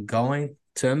 2-1 going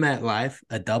to MetLife,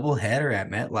 a doubleheader at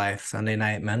MetLife, Sunday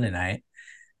night, Monday night.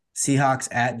 Seahawks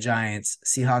at Giants.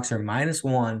 Seahawks are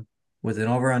 -1 with an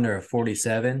over-under of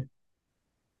 47.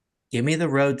 Give me the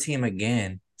road team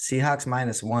again. Seahawks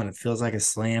 -1. It feels like a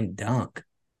slam dunk.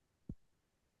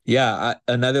 Yeah,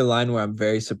 another line where I'm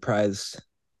very surprised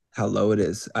how low it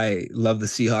is. I love the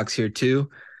Seahawks here too.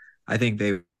 I think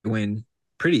they win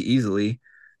pretty easily.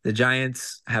 The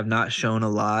Giants have not shown a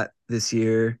lot this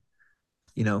year.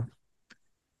 You know,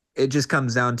 it just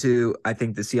comes down to I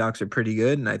think the Seahawks are pretty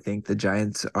good and I think the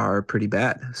Giants are pretty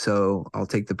bad. So I'll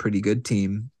take the pretty good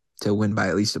team to win by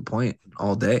at least a point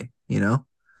all day, you know?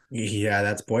 Yeah,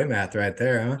 that's boy math right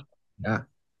there, huh? Yeah.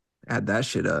 Add that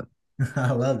shit up.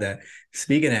 I love that.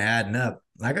 Speaking of adding up,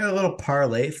 I got a little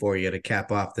parlay for you to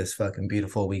cap off this fucking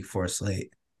beautiful week 4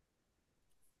 slate.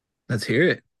 Let's hear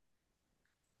it.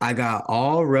 I got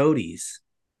all roadies.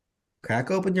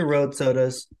 Crack open your road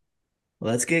sodas.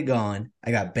 Let's get going. I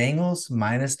got Bengals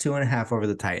 -2.5 over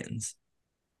the Titans.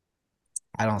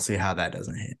 I don't see how that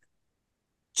doesn't hit.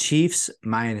 Chiefs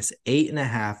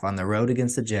 -8.5 on the road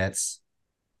against the Jets.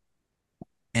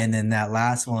 And then that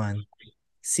last one,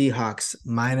 Seahawks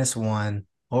 -1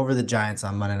 over the Giants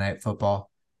on Monday Night Football.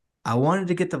 I wanted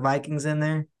to get the Vikings in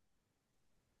there.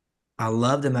 I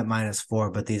loved them at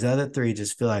 -4, but these other three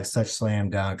just feel like such slam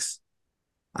dunks.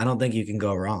 I don't think you can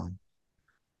go wrong.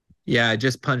 Yeah, I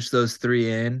just punched those three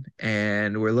in,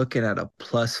 and we're looking at a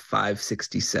plus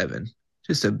 567.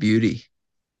 Just a beauty.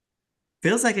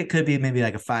 Feels like it could be maybe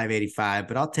like a 585,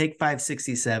 but I'll take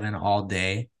 567 all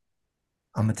day.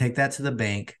 I'm gonna take that to the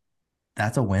bank.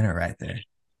 That's a winner right there.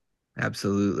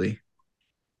 Absolutely.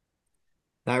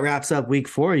 That wraps up week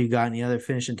 4. You got any other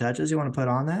finishing touches you want to put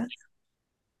on that?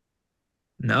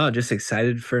 No, just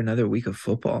excited for another week of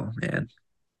football, man.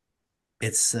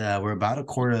 It's we're about a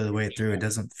quarter of the way through. It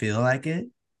doesn't feel like it,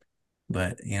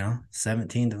 but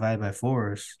 17 divided by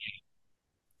 4 is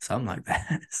something like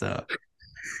that. So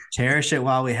cherish it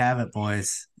while we have it,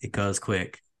 boys. It goes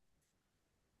quick.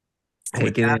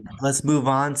 With Take it that, in. let's move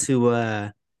on to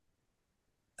a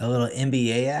little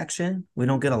NBA action. We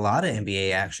don't get a lot of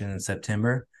NBA action in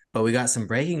September, but we got some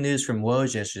breaking news from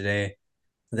Woj yesterday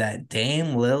that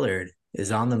Dame Lillard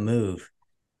is on the move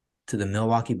to the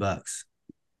Milwaukee Bucks.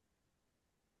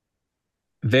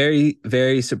 Very,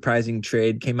 very surprising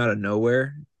trade came out of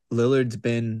nowhere. Lillard's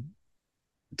been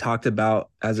talked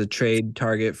about as a trade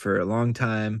target for a long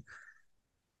time.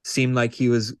 Seemed like he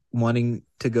was wanting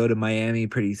to go to Miami,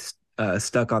 pretty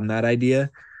stuck on that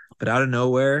idea. But out of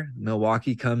nowhere,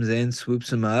 Milwaukee comes in,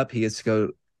 swoops him up. He gets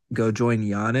to go join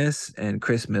Giannis and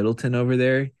Chris Middleton over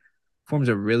there. Forms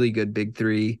a really good big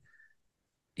three.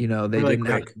 They Really didn't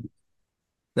have. quick.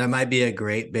 That might be a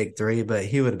great big three, but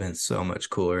he would have been so much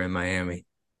cooler in Miami.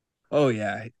 Oh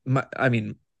yeah, I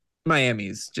mean, Miami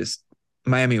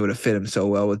would have fit him so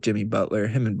well with Jimmy Butler.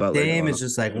 Him and Butler get Dame along. is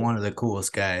just like one of the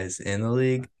coolest guys in the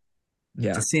league. To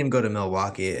Yeah, see him go to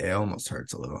Milwaukee, it almost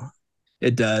hurts a little.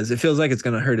 it does. It feels like it's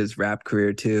gonna hurt his rap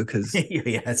career too, because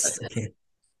Yes.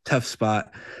 tough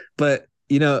spot. But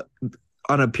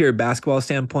on a pure basketball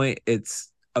standpoint, it's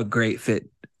a great fit.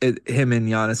 Him and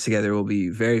Giannis together will be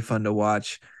very fun to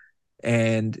watch,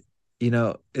 and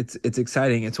it's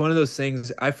exciting. It's one of those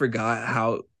things. I forgot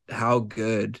how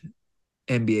good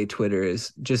NBA Twitter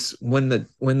is. Just when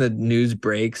the news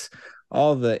breaks,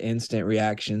 all the instant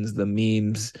reactions, the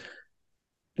memes,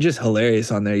 just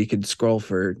hilarious on there. You could scroll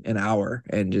for an hour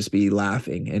and just be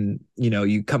laughing. And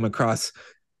you come across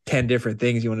 10 different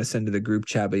things you want to send to the group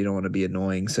chat, but you don't want to be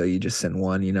annoying, so you just send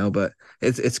one. But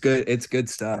it's good. It's good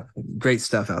stuff. Great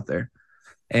stuff out there.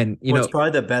 And What's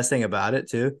probably the best thing about it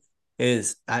too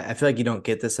is I feel like you don't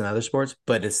get this in other sports,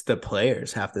 but it's the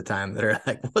players half the time that are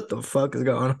like, "What the fuck is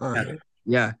going yeah, on?"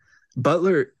 yeah.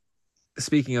 Butler,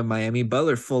 speaking of Miami,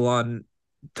 Butler full on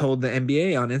told the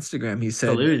NBA on Instagram. He said,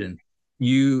 Collusion.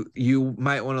 you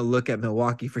might want to look at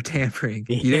Milwaukee for tampering.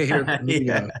 You didn't hear it Yeah, from me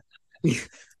yeah.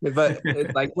 though. But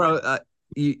it's like, bro,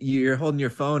 you're holding your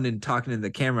phone and talking to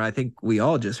the camera. I think we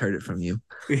all just heard it from you.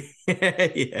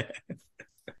 Yeah.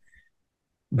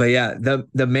 But yeah,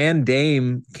 the man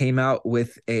Dame came out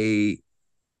with a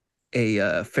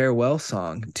farewell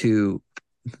song to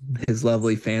his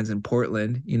lovely fans in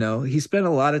Portland. He spent a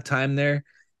lot of time there.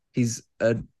 He's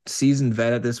a seasoned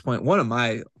vet at this point. One of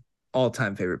my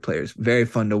all-time favorite players. Very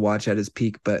fun to watch at his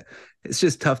peak, but it's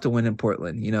just tough to win in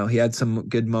Portland. He had some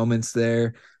good moments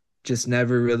there, just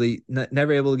never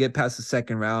able to get past the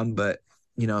second round, but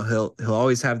he'll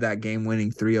always have that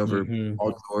game-winning three over Hmm.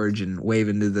 Paul George and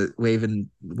waving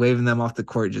them off the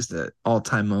court, just an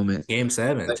all-time moment. Game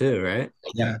 7 But too, right?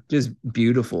 yeah, just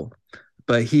beautiful.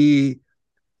 But he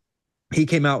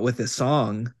came out with a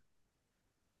song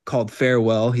called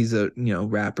Farewell. He's a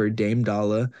rapper, Dame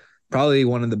Dalla, probably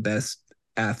one of the best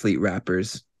athlete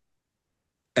rappers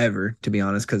ever, to be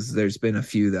honest, because there's been a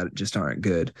few that just aren't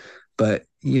good. But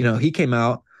he came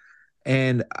out,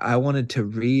 and I wanted to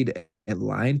read a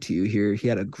line to you here. He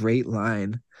had a great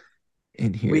line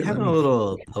in We here. Let having a me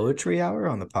little poetry hour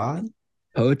on the pod.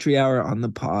 poetry hour on the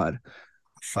pod.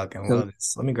 I fucking So love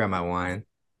this. Let me grab my wine.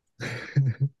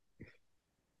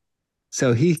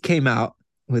 so he came out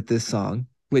with this song,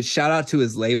 which shout out to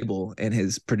his label and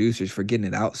his producers for getting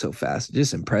it out so fast.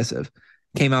 Just impressive.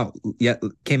 Came out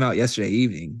yesterday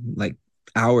evening, like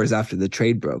hours after the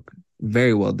trade broke.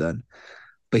 Very well done.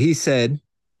 But he said,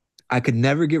 I could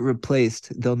never get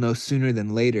replaced. They'll know sooner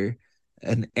than later.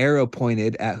 An arrow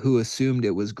pointed at who assumed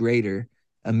it was greater.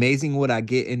 Amazing what I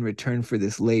get in return for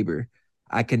this labor.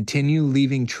 I continue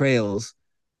leaving trails,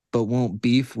 but won't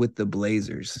beef with the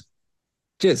Blazers.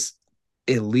 Just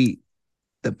elite.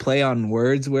 The play on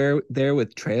words where there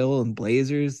with Trail and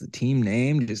Blazers, the team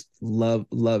name, just love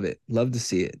it. Love to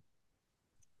see it.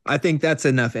 I think that's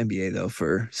enough NBA though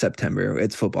for September.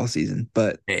 It's football season,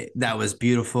 but Hey, that was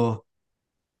beautiful.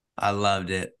 I loved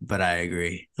it, but I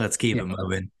agree. Let's keep yeah, it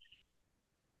moving.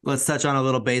 Let's touch on a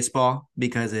little baseball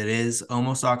because it is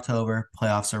almost October.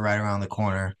 Playoffs are right around the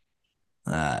corner.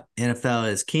 NFL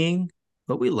is king,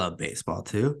 but we love baseball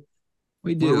too.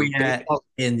 we Where do. we at Baseball,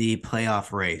 in the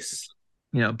playoff race?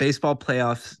 baseball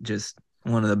playoffs just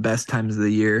one of the best times of the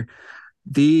year.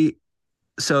 The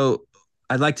so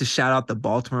I'd like to shout out the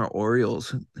Baltimore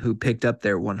Orioles who picked up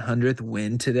their 100th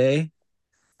win today,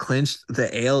 clinched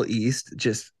the AL East.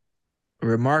 Just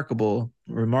remarkable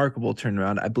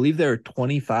turnaround. I believe they were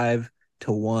 25-1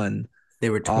 They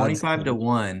were odds. 25 to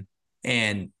 1.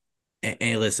 And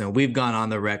hey, listen, we've gone on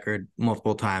the record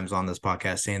multiple times on this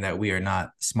podcast saying that we are not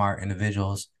smart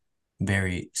individuals,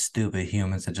 very stupid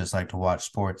humans that just like to watch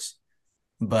sports.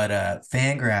 But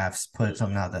Fangraphs put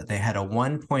something out that they had a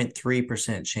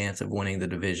 1.3% chance of winning the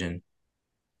division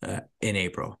in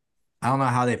April. I don't know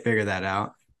how they figured that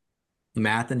out,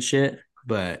 math and shit,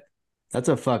 but that's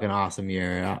a fucking awesome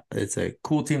year. It's a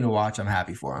cool team to watch. I'm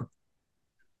happy for them.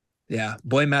 Yeah,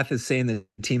 Boy Math is saying the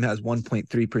team has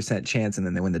 1.3% chance and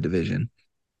then they win the division.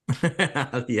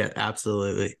 Yeah,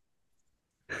 absolutely.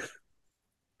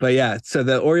 But yeah, so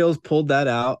the Orioles pulled that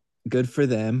out. Good for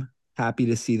them. Happy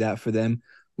to see that for them.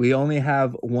 We only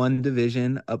have one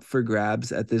division up for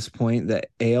grabs at this point. The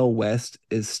AL West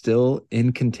is still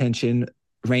in contention.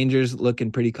 Rangers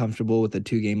looking pretty comfortable with a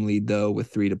 2-game lead, though,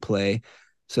 with 3 to play.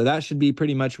 So that should be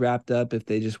pretty much wrapped up if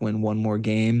they just win one more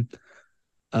game.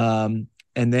 And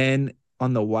then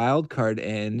on the wild card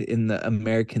end in the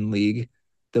American League,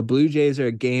 the Blue Jays are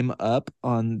a game up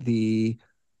on the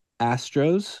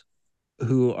Astros,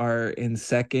 who are in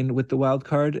second with the wild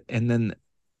card, and then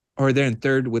or they're in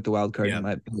third with the wild card. Yeah.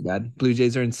 My bad. Blue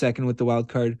Jays are in second with the wild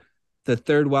card. The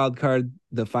third wild card,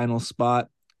 the final spot,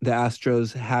 the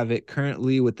Astros have it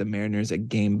currently with the Mariners a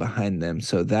game behind them.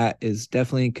 So that is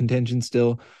definitely in contention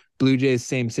still. Blue Jays,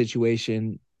 same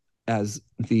situation as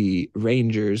the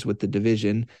Rangers with the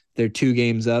division. They're 2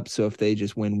 games up. So if they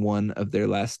just win one of their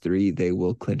last 3, they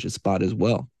will clinch a spot as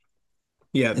well.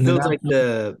 Yeah, it And the feels like National,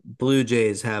 the Blue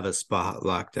Jays have a spot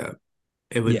locked up.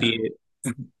 It would yeah, be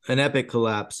an epic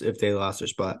collapse if they lost their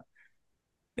spot.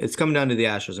 It's coming down to the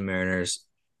Astros and Mariners.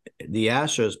 The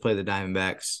Astros play the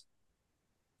Diamondbacks.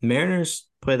 Mariners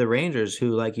play the Rangers, who,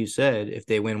 like you said, if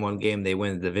they win one game, they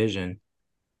win the division.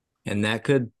 And that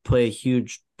could play a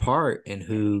huge part in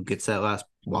who gets that last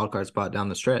wild card spot down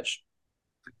the stretch.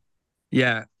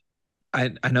 yeah,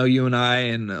 I know you and I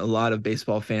and a lot of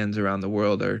baseball fans around the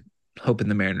world are hoping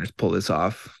the Mariners pull this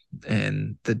off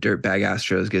and the dirtbag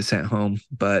Astros get sent home.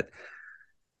 But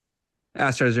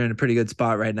Astros are in a pretty good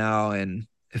spot right now, and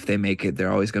if they make it,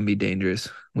 they're always going to be dangerous,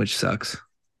 which sucks.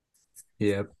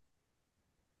 Yep.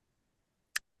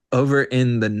 Over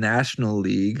in the National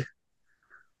League,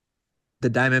 the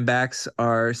Diamondbacks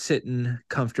are sitting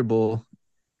comfortable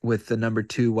with the number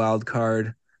 2 wild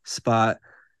card spot.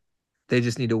 They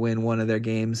just need to win one of their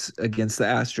games against the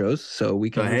Astros, so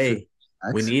we So can root for the hey,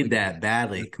 we Diamondbacks. need that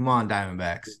badly. Come on,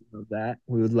 Diamondbacks. Love that.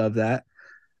 We would love that.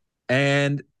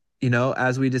 And,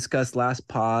 as we discussed last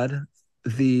pod,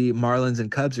 the Marlins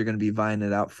and Cubs are going to be vying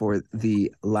it out for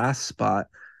the last spot.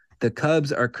 The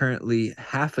Cubs are currently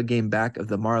half a game back of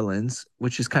the Marlins,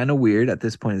 which is kind of weird at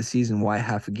this point of the season. Why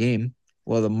half a game?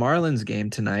 Well, the Marlins game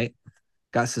tonight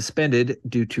got suspended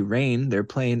due to rain. They're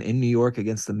playing in New York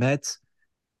against the Mets.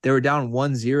 They were down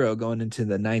 1-0 going into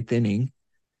the ninth inning,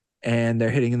 and they're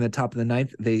hitting in the top of the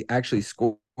ninth. They actually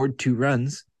scored 2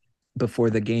 runs before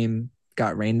the game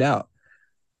got rained out.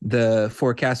 The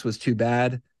forecast was too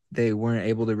bad. They weren't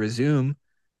able to resume.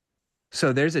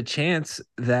 So there's a chance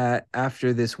that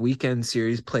after this weekend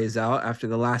series plays out, after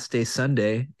the last day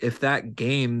Sunday, if that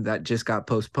game that just got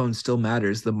postponed still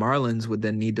matters, the Marlins would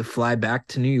then need to fly back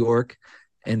to New York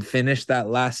and finish that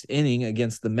last inning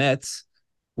against the Mets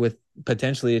with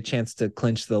potentially a chance to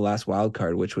clinch the last wild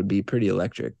card, which would be pretty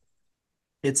electric.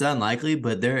 It's unlikely,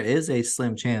 but there is a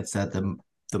slim chance that the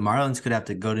Marlins could have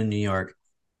to go to New York,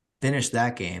 finish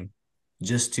that game,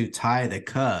 just to tie the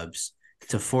Cubs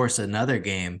to force another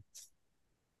game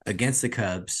against the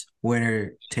Cubs.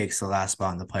 Winner takes the last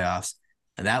spot in the playoffs,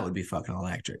 and that would be fucking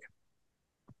electric.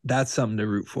 That's something to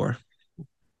root for.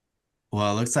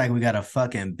 Well, it looks like we got a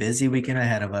fucking busy weekend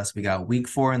ahead of us. We got week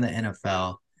 4 in the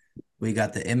NFL. We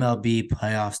got the MLB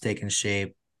playoffs taking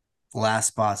shape. Last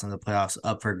spots in the playoffs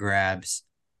up for grabs.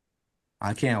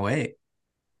 I can't wait.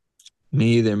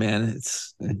 Me either, man.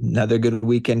 It's another good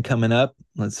weekend coming up.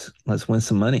 Let's win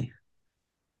some money.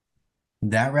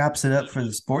 That wraps it up for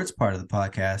the sports part of the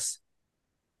podcast.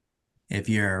 If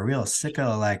you're a real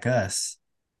sicko like us,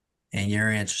 and you're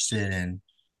interested in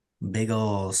big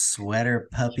old sweater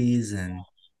puppies and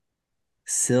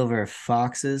silver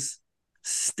foxes,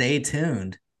 stay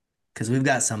tuned because we've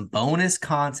got some bonus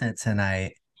content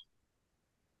tonight.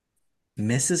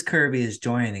 Mrs. Kirby is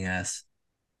joining us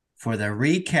for the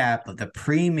recap of the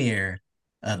premiere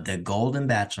of The Golden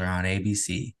Bachelor on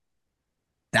ABC.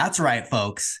 That's right,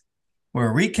 folks.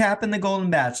 We're recapping The Golden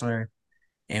Bachelor,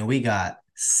 and we got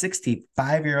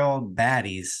 65-year-old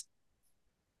baddies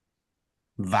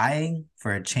vying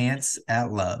for a chance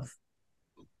at love.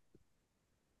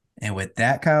 And with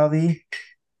that, Kyle V,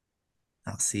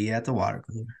 I'll see you at the water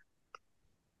cooler.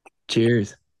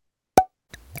 Cheers.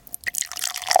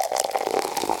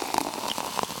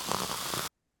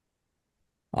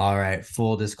 All right,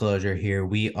 full disclosure here.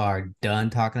 We are done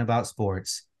talking about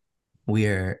sports. We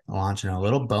are launching a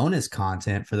little bonus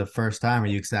content for the first time. Are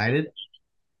you excited?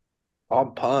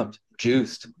 I'm pumped.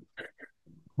 Juiced.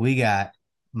 We got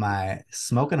my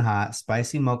smoking hot,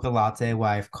 spicy mocha latte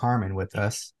wife, Carmen, with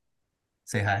us.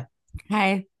 Say hi.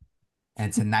 Hi.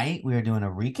 And tonight we are doing a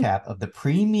recap of the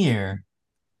premiere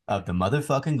of the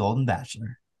motherfucking Golden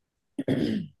Bachelor.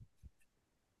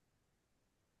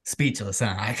 Speechless,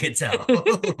 huh? I could tell.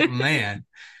 Man.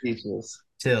 Speechless.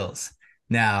 Chills.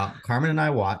 Now, Carmen and I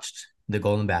watched The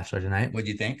Golden Bachelor tonight. What'd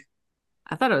you think?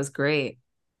 I thought it was great.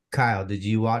 Kyle, did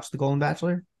you watch The Golden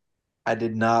Bachelor? I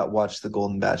did not watch The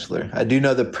Golden Bachelor. I do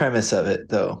know the premise of it,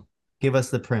 though. Give us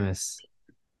the premise.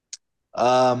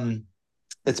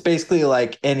 It's basically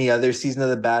like any other season of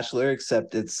The Bachelor,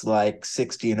 except it's like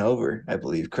 60 and over, I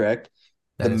believe, correct?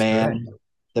 That The is man, correct.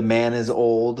 the man is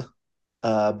old,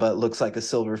 but looks like a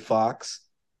silver fox.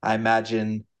 I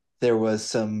imagine there was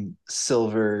some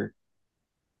silver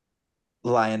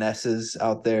lionesses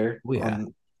out there Oh, yeah.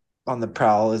 on the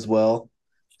prowl as well.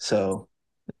 So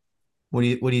What do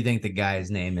you think the guy's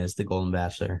name is, The Golden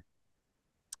Bachelor?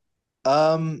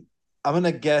 I'm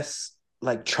gonna guess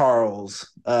like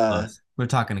Charles. We're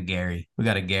talking to Gary. We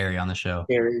got a Gary on the show.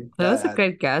 Gary. That was a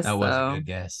good guess, That was a though. good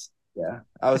guess. Yeah.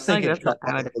 I was I feel like thinking that's what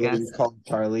I would have guessed. call him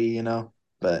Charlie,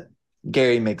 but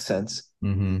Gary makes sense.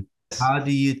 Mm-hmm. How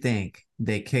do you think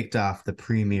they kicked off the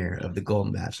premiere of The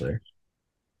Golden Bachelor?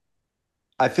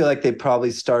 I feel like they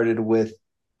probably started with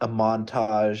a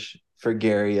montage for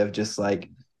Gary of just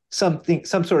like some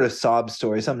sort of sob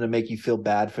story, something to make you feel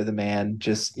bad for the man.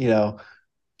 Just,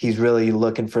 he's really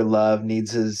looking for love,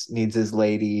 needs his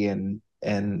lady,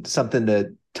 and something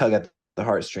to tug at the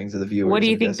heartstrings of the viewers. What do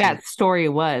you think that story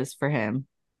was for him?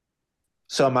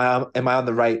 So am I on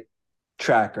the right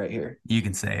track right here? You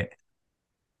can say it.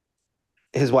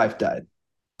 His wife died.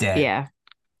 Dead. Yeah.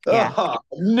 Oh,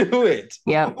 knew it.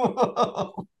 Yep.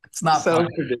 It's not so funny.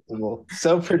 predictable.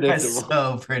 So predictable. It's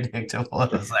so predictable.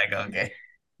 It was like, okay.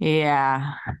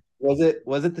 Yeah. Was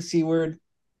it the C word?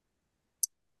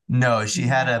 No, she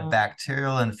had a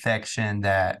bacterial infection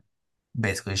that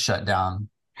basically shut down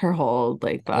Her whole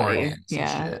body. organs and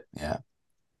Yeah. shit. Yeah.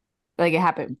 Like it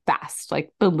happened fast.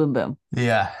 Like boom, boom, boom.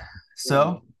 Yeah.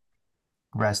 So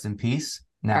rest in peace.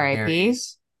 Now R.I.P.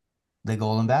 Gary's The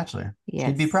Golden Bachelor. Yes.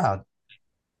 He'd be proud.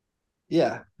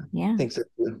 Yeah. Yeah. I think so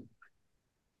too.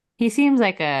 He seems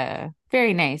like a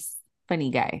very nice, funny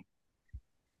guy.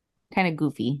 Kind of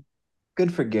goofy.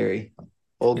 Good for Gary.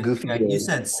 Old goofy. Yeah, you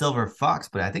said silver fox,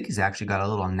 but I think he's actually got a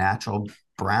little natural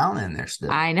brown in there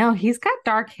still. I know. He's got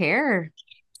dark hair.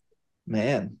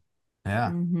 Man.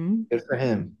 Yeah. Mm-hmm. Good for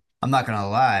him. I'm not gonna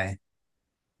lie.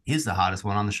 He's the hottest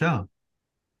one on the show.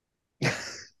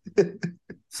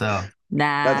 So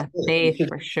Nah, safe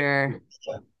for sure.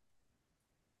 all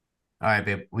right,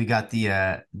 babe. We got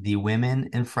the women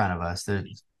in front of us.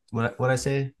 There's what I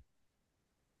say?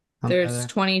 There's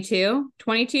 22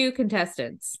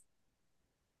 contestants.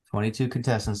 22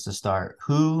 contestants to start.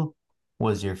 Who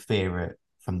was your favorite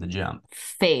from the jump?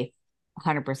 Faith,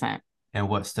 100%. And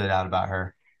what stood out about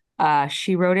her?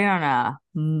 She rode in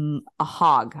on a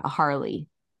Harley.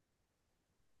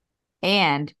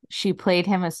 And she played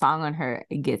him a song on her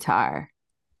guitar.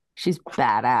 She's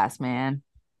badass, man.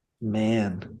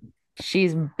 Man.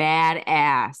 She's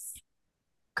badass.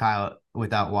 Kyle,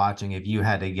 without watching, if you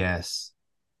had to guess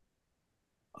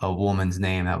a woman's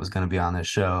name that was going to be on this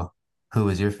show, who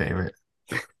was your favorite?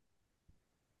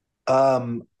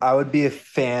 I would be a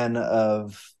fan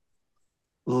of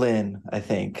Lynn, I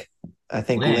think.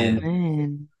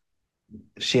 Lynn.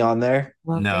 Is she on there?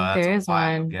 Well, No, I think that's there a is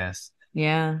wild one. guess.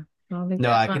 Yeah.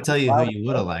 No, I can tell you who you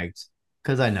would have liked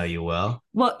because I know you well.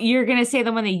 Well, you're gonna say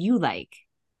the one that you like.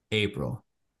 April.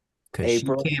 Because she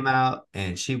came out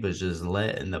and she was just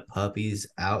letting the puppies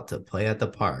out to play at the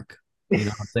park. You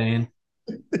know what I'm saying?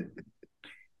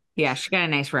 Yeah, she got a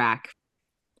nice rack.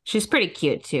 She's pretty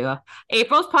cute too.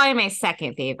 April's probably my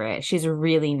second favorite. She's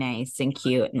really nice and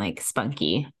cute and like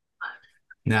spunky.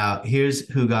 Now, here's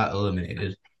who got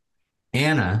eliminated.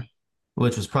 Anna,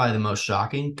 which was probably the most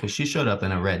shocking because she showed up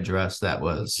in a red dress that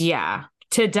was Yeah,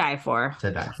 to die for.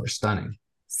 to die for, stunning.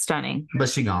 Stunning. But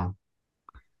she gone.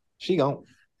 She gone.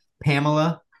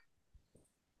 Pamela.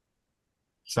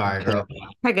 Sorry, girl.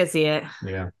 I can see it.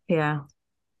 Yeah. Yeah.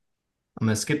 I'm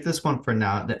gonna skip this one for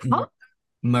now. Oh.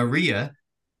 Maria.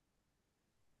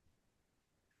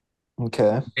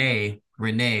 Okay.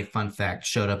 Renee, fun fact,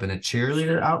 showed up in a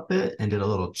cheerleader outfit and did a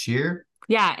little cheer.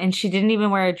 Yeah, and she didn't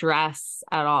even wear a dress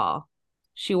at all.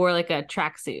 She wore like a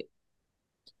tracksuit.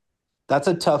 That's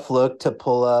a tough look to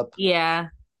pull up Yeah.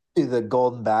 to the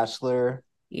Golden Bachelor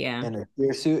Yeah. in a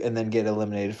cheer suit and then get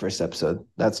eliminated first episode.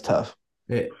 That's tough.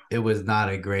 It was not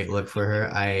a great look for her.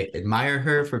 I admire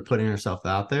her for putting herself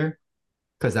out there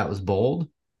because that was bold.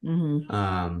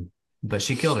 But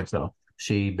she killed herself.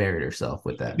 She buried herself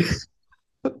with that.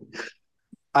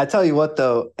 I tell you what,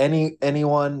 though,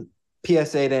 anyone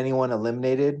PSA to anyone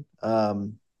eliminated,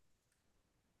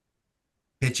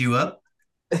 Hit you up?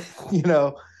 you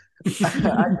know,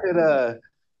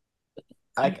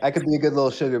 I could be a good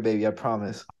little sugar baby, I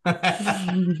promise.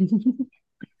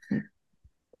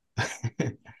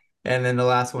 And then the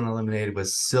last one eliminated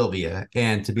was Sylvia.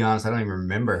 And to be honest, I don't even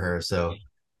remember her. So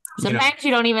sometimes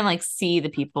you don't even like see the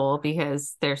people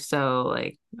because they're so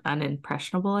like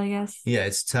unimpressionable, I guess. Yeah,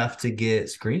 it's tough to get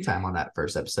screen time on that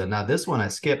first episode. Now, this one I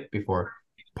skipped before.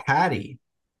 Patty.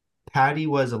 Patty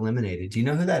was eliminated. Do you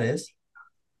know who that is?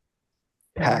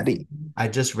 Patty. I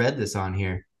just read this on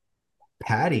here.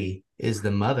 Patty is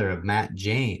the mother of Matt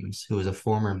James, who was a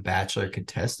former Bachelor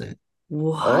contestant.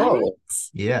 What? Oh.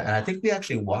 Yeah, and I think we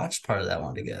actually watched part of that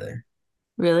one together.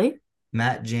 Really?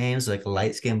 Matt James, like a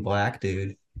light-skinned black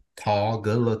dude, tall,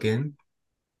 good looking.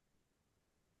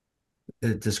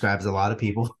 It describes a lot of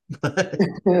people.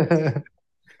 But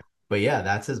yeah,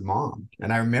 that's his mom.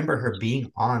 And I remember her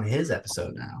being on his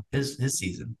episode now, his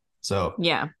season. So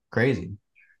Yeah. Crazy.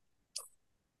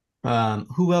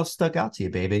 Who else stuck out to you,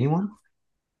 babe? Anyone?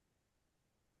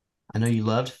 I know you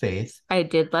loved Faith. I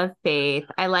did love Faith.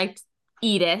 I liked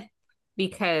Edith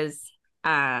because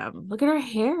look at her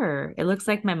hair. It looks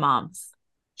like my mom's.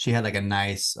 She had like a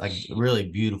nice, like really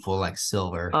beautiful, like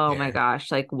silver Oh hair. my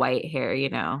gosh, like white hair, you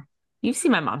know. You've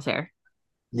seen my mom's hair.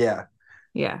 Yeah.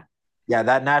 Yeah. Yeah,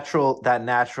 that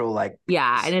natural like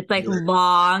Yeah, and it's like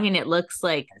long and it looks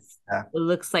like yeah. it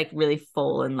looks like really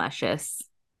full and luscious.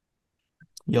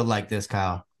 You'll like this,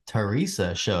 Kyle.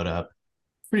 Teresa showed up.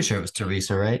 Pretty sure it was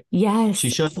Teresa, right? Yes. She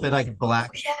showed up in like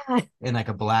black, in like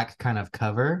a black kind of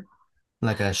cover,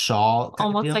 like a shawl.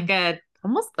 Almost like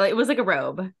it was like a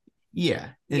robe. Yeah.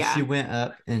 And she went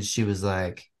up and she was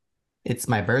like, "It's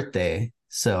my birthday,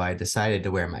 so I decided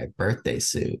to wear my birthday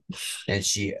suit." And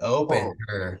she opened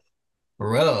her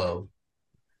robe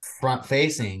front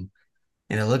facing,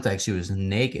 and it looked like she was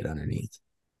naked underneath.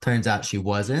 Turns out she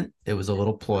wasn't. It was a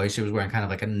little ploy. She was wearing kind of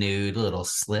like a nude little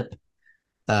slip.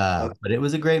 But it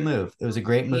was a great move. It was a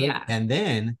great move. Yeah. And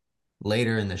then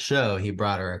later in the show, he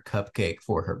brought her a cupcake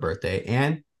for her birthday.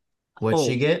 And what'd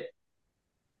she get?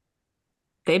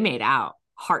 They made out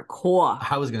hardcore.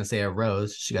 I was gonna say a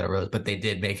rose. She got a rose, but they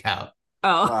did make out.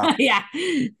 Oh, wow. Yeah.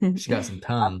 She got some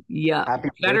tongue. Yeah.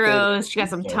 She got a rose, she got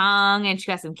some tongue, and she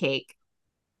got some cake.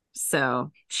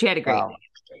 So she had a great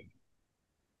day.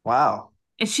 Wow.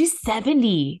 And she's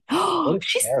 70. Oh,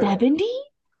 she's 70?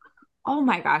 Oh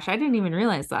my gosh, I didn't even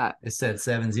realize that. It said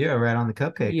 70 right on the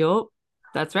cupcake. Yup.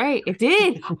 That's right. It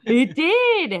did. It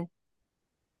did.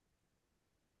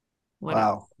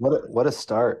 Wow. What a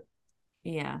start.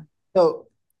 Yeah. So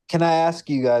can I ask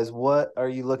you guys, what are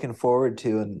you looking forward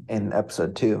to in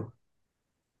episode 2?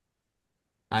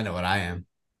 I know what I am.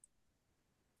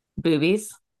 Boobies.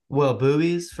 Well,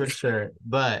 boobies for sure.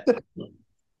 But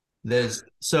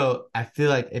so I feel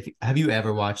like have you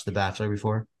ever watched The Bachelor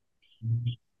before?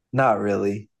 Not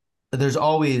really. There's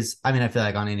always, I mean, I feel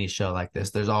like on any show like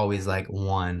this, there's always like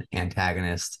one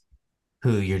antagonist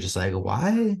who you're just like,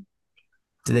 why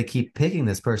do they keep picking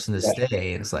this person to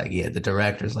stay? And it's like, yeah, the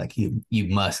director's like, you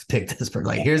must pick this person.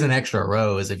 Like, here's an extra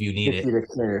rose if you need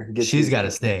it. She's got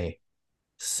to stay.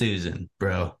 Susan,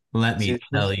 bro. Let me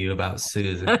tell you about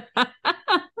Susan.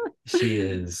 She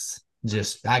is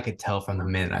just, I could tell from the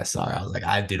minute I saw her, I was like,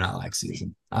 I do not like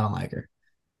Susan. I don't like her.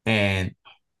 And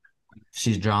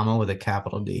she's drama with a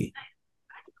capital D.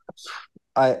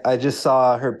 I just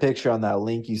saw her picture on that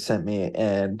link you sent me,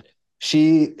 and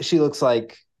she looks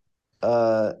like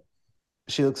Kardashian.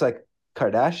 She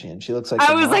looks like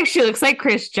I was like, she looks like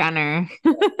Kris Jenner.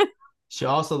 She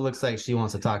also looks like she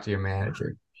wants to talk to your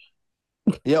manager.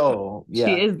 Yo, She yeah.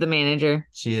 is the manager.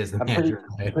 She is the I'm pretty,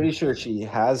 manager. pretty sure she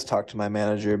has talked to my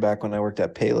manager back when I worked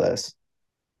at Payless.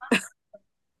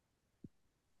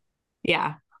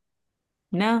 Yeah.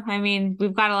 No, I mean,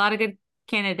 we've got a lot of good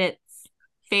candidates.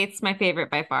 Faith's my favorite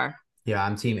by far. Yeah,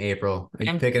 I'm Team April. Are you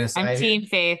I'm picking a I'm side here? team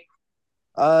Faith.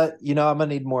 I'm gonna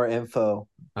need more info.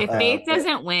 If Faith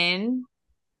doesn't win,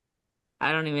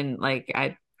 I don't even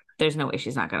there's no way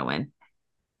she's not gonna win.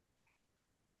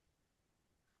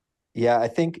 Yeah, I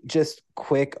think just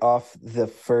quick off the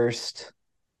first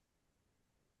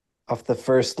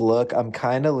look, I'm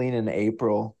kind of leaning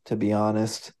April, to be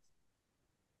honest.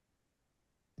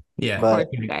 Yeah, Of But course,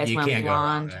 you guys you went can't go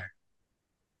wrong blonde. there.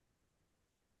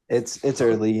 it's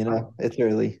early, It's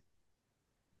early.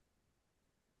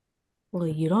 Well,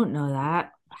 you don't know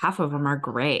that. Half of them are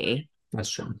gray. That's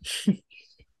true.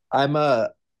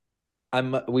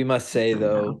 We must say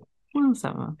though, Well,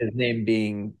 some of them. his name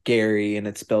being Gary and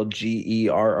it's spelled Gerry,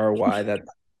 that's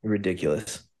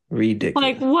ridiculous. Ridiculous.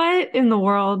 Like, what in the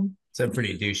world? It's a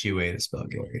pretty douchey way to spell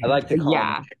Gary. I like to call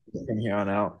Yeah. him from here on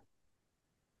out.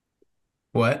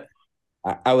 What?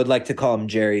 I would like to call him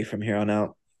Jerry from here on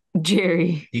out.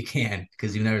 Jerry. You can,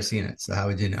 because you've never seen it. So how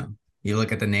would you know? You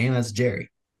look at the name, that's Jerry.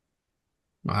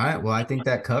 All right. Well, I think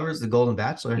that covers the Golden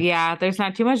Bachelor. Yeah, there's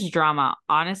not too much drama.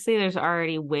 Honestly, there's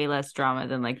already way less drama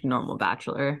than like normal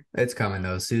Bachelor. It's coming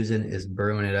though. Susan is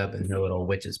brewing it up in her little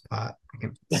witch's pot.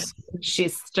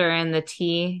 She's stirring the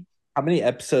tea. How many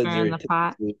episodes Stirring are the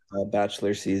pot.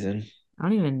 Bachelor season? I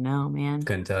don't even know, man.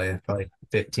 Couldn't tell you. Probably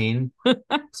 15.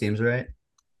 Seems right.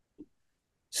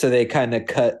 So they kind of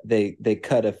they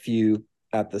cut a few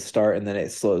at the start and then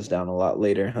it slows down a lot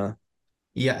later, huh?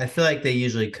 Yeah, I feel like they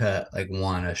usually cut like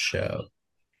one a show.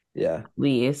 Yeah. At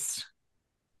least.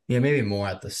 Yeah, maybe more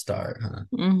at the start, huh?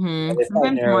 Mm-hmm. They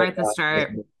Sometimes narrow more it at the down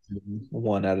start.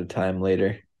 one at a time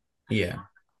later. Yeah.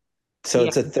 So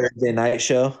it's a Thursday night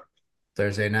show.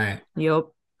 Thursday night. Yep.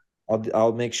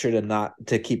 I'll make sure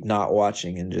to keep not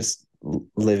watching and just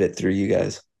live it through you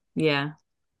guys. Yeah.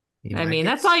 You I might mean,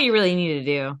 get- that's all you really need to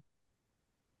do.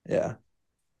 Yeah.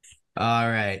 All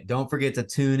right. Don't forget to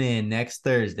tune in next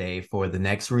Thursday for the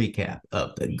next recap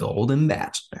of the Golden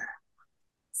Bachelor.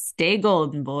 Stay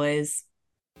golden, boys.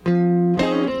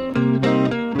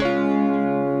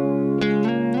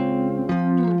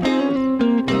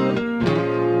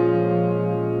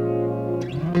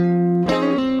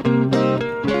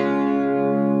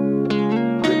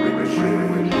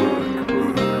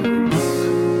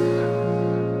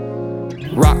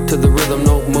 Rock to the rhythm,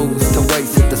 no moves to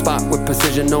waste. Hit the spot with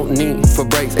precision, no need for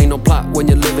breaks. Ain't no plot when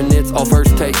you're living, it's all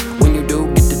first take. When you do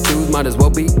get to choose, might as well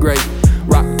be great.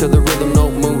 Rock to the rhythm,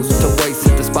 no moves to waste.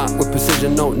 Hit the spot with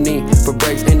precision, no need for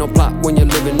breaks. Ain't no plot when you're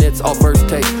living, it's all first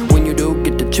take. When you do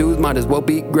get to choose, might as well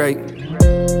be great.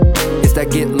 It's that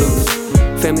get loose.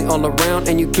 Family all around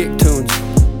and you kick tunes.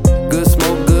 Good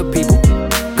smoke, good people.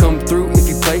 Come through if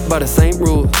you play by the same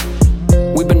rules.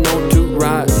 We've been known to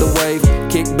ride the wave.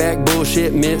 Kick back,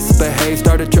 bullshit, misbehave.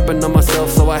 Started tripping on myself,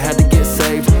 so I had to get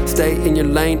saved. Stay in your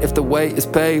lane if the way is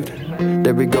paved.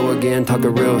 There we go again,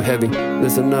 talking real heavy.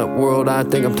 Listen up, world, I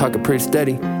think I'm talking pretty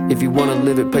steady. If you wanna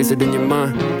live it, place it in your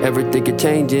mind. Everything can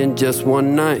change in just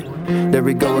one night. There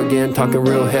we go again, talking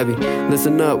real heavy.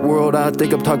 Listen up, world, I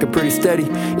think I'm talking pretty steady.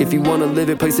 If you wanna live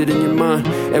it, place it in your mind.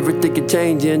 Everything can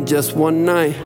change in just one night.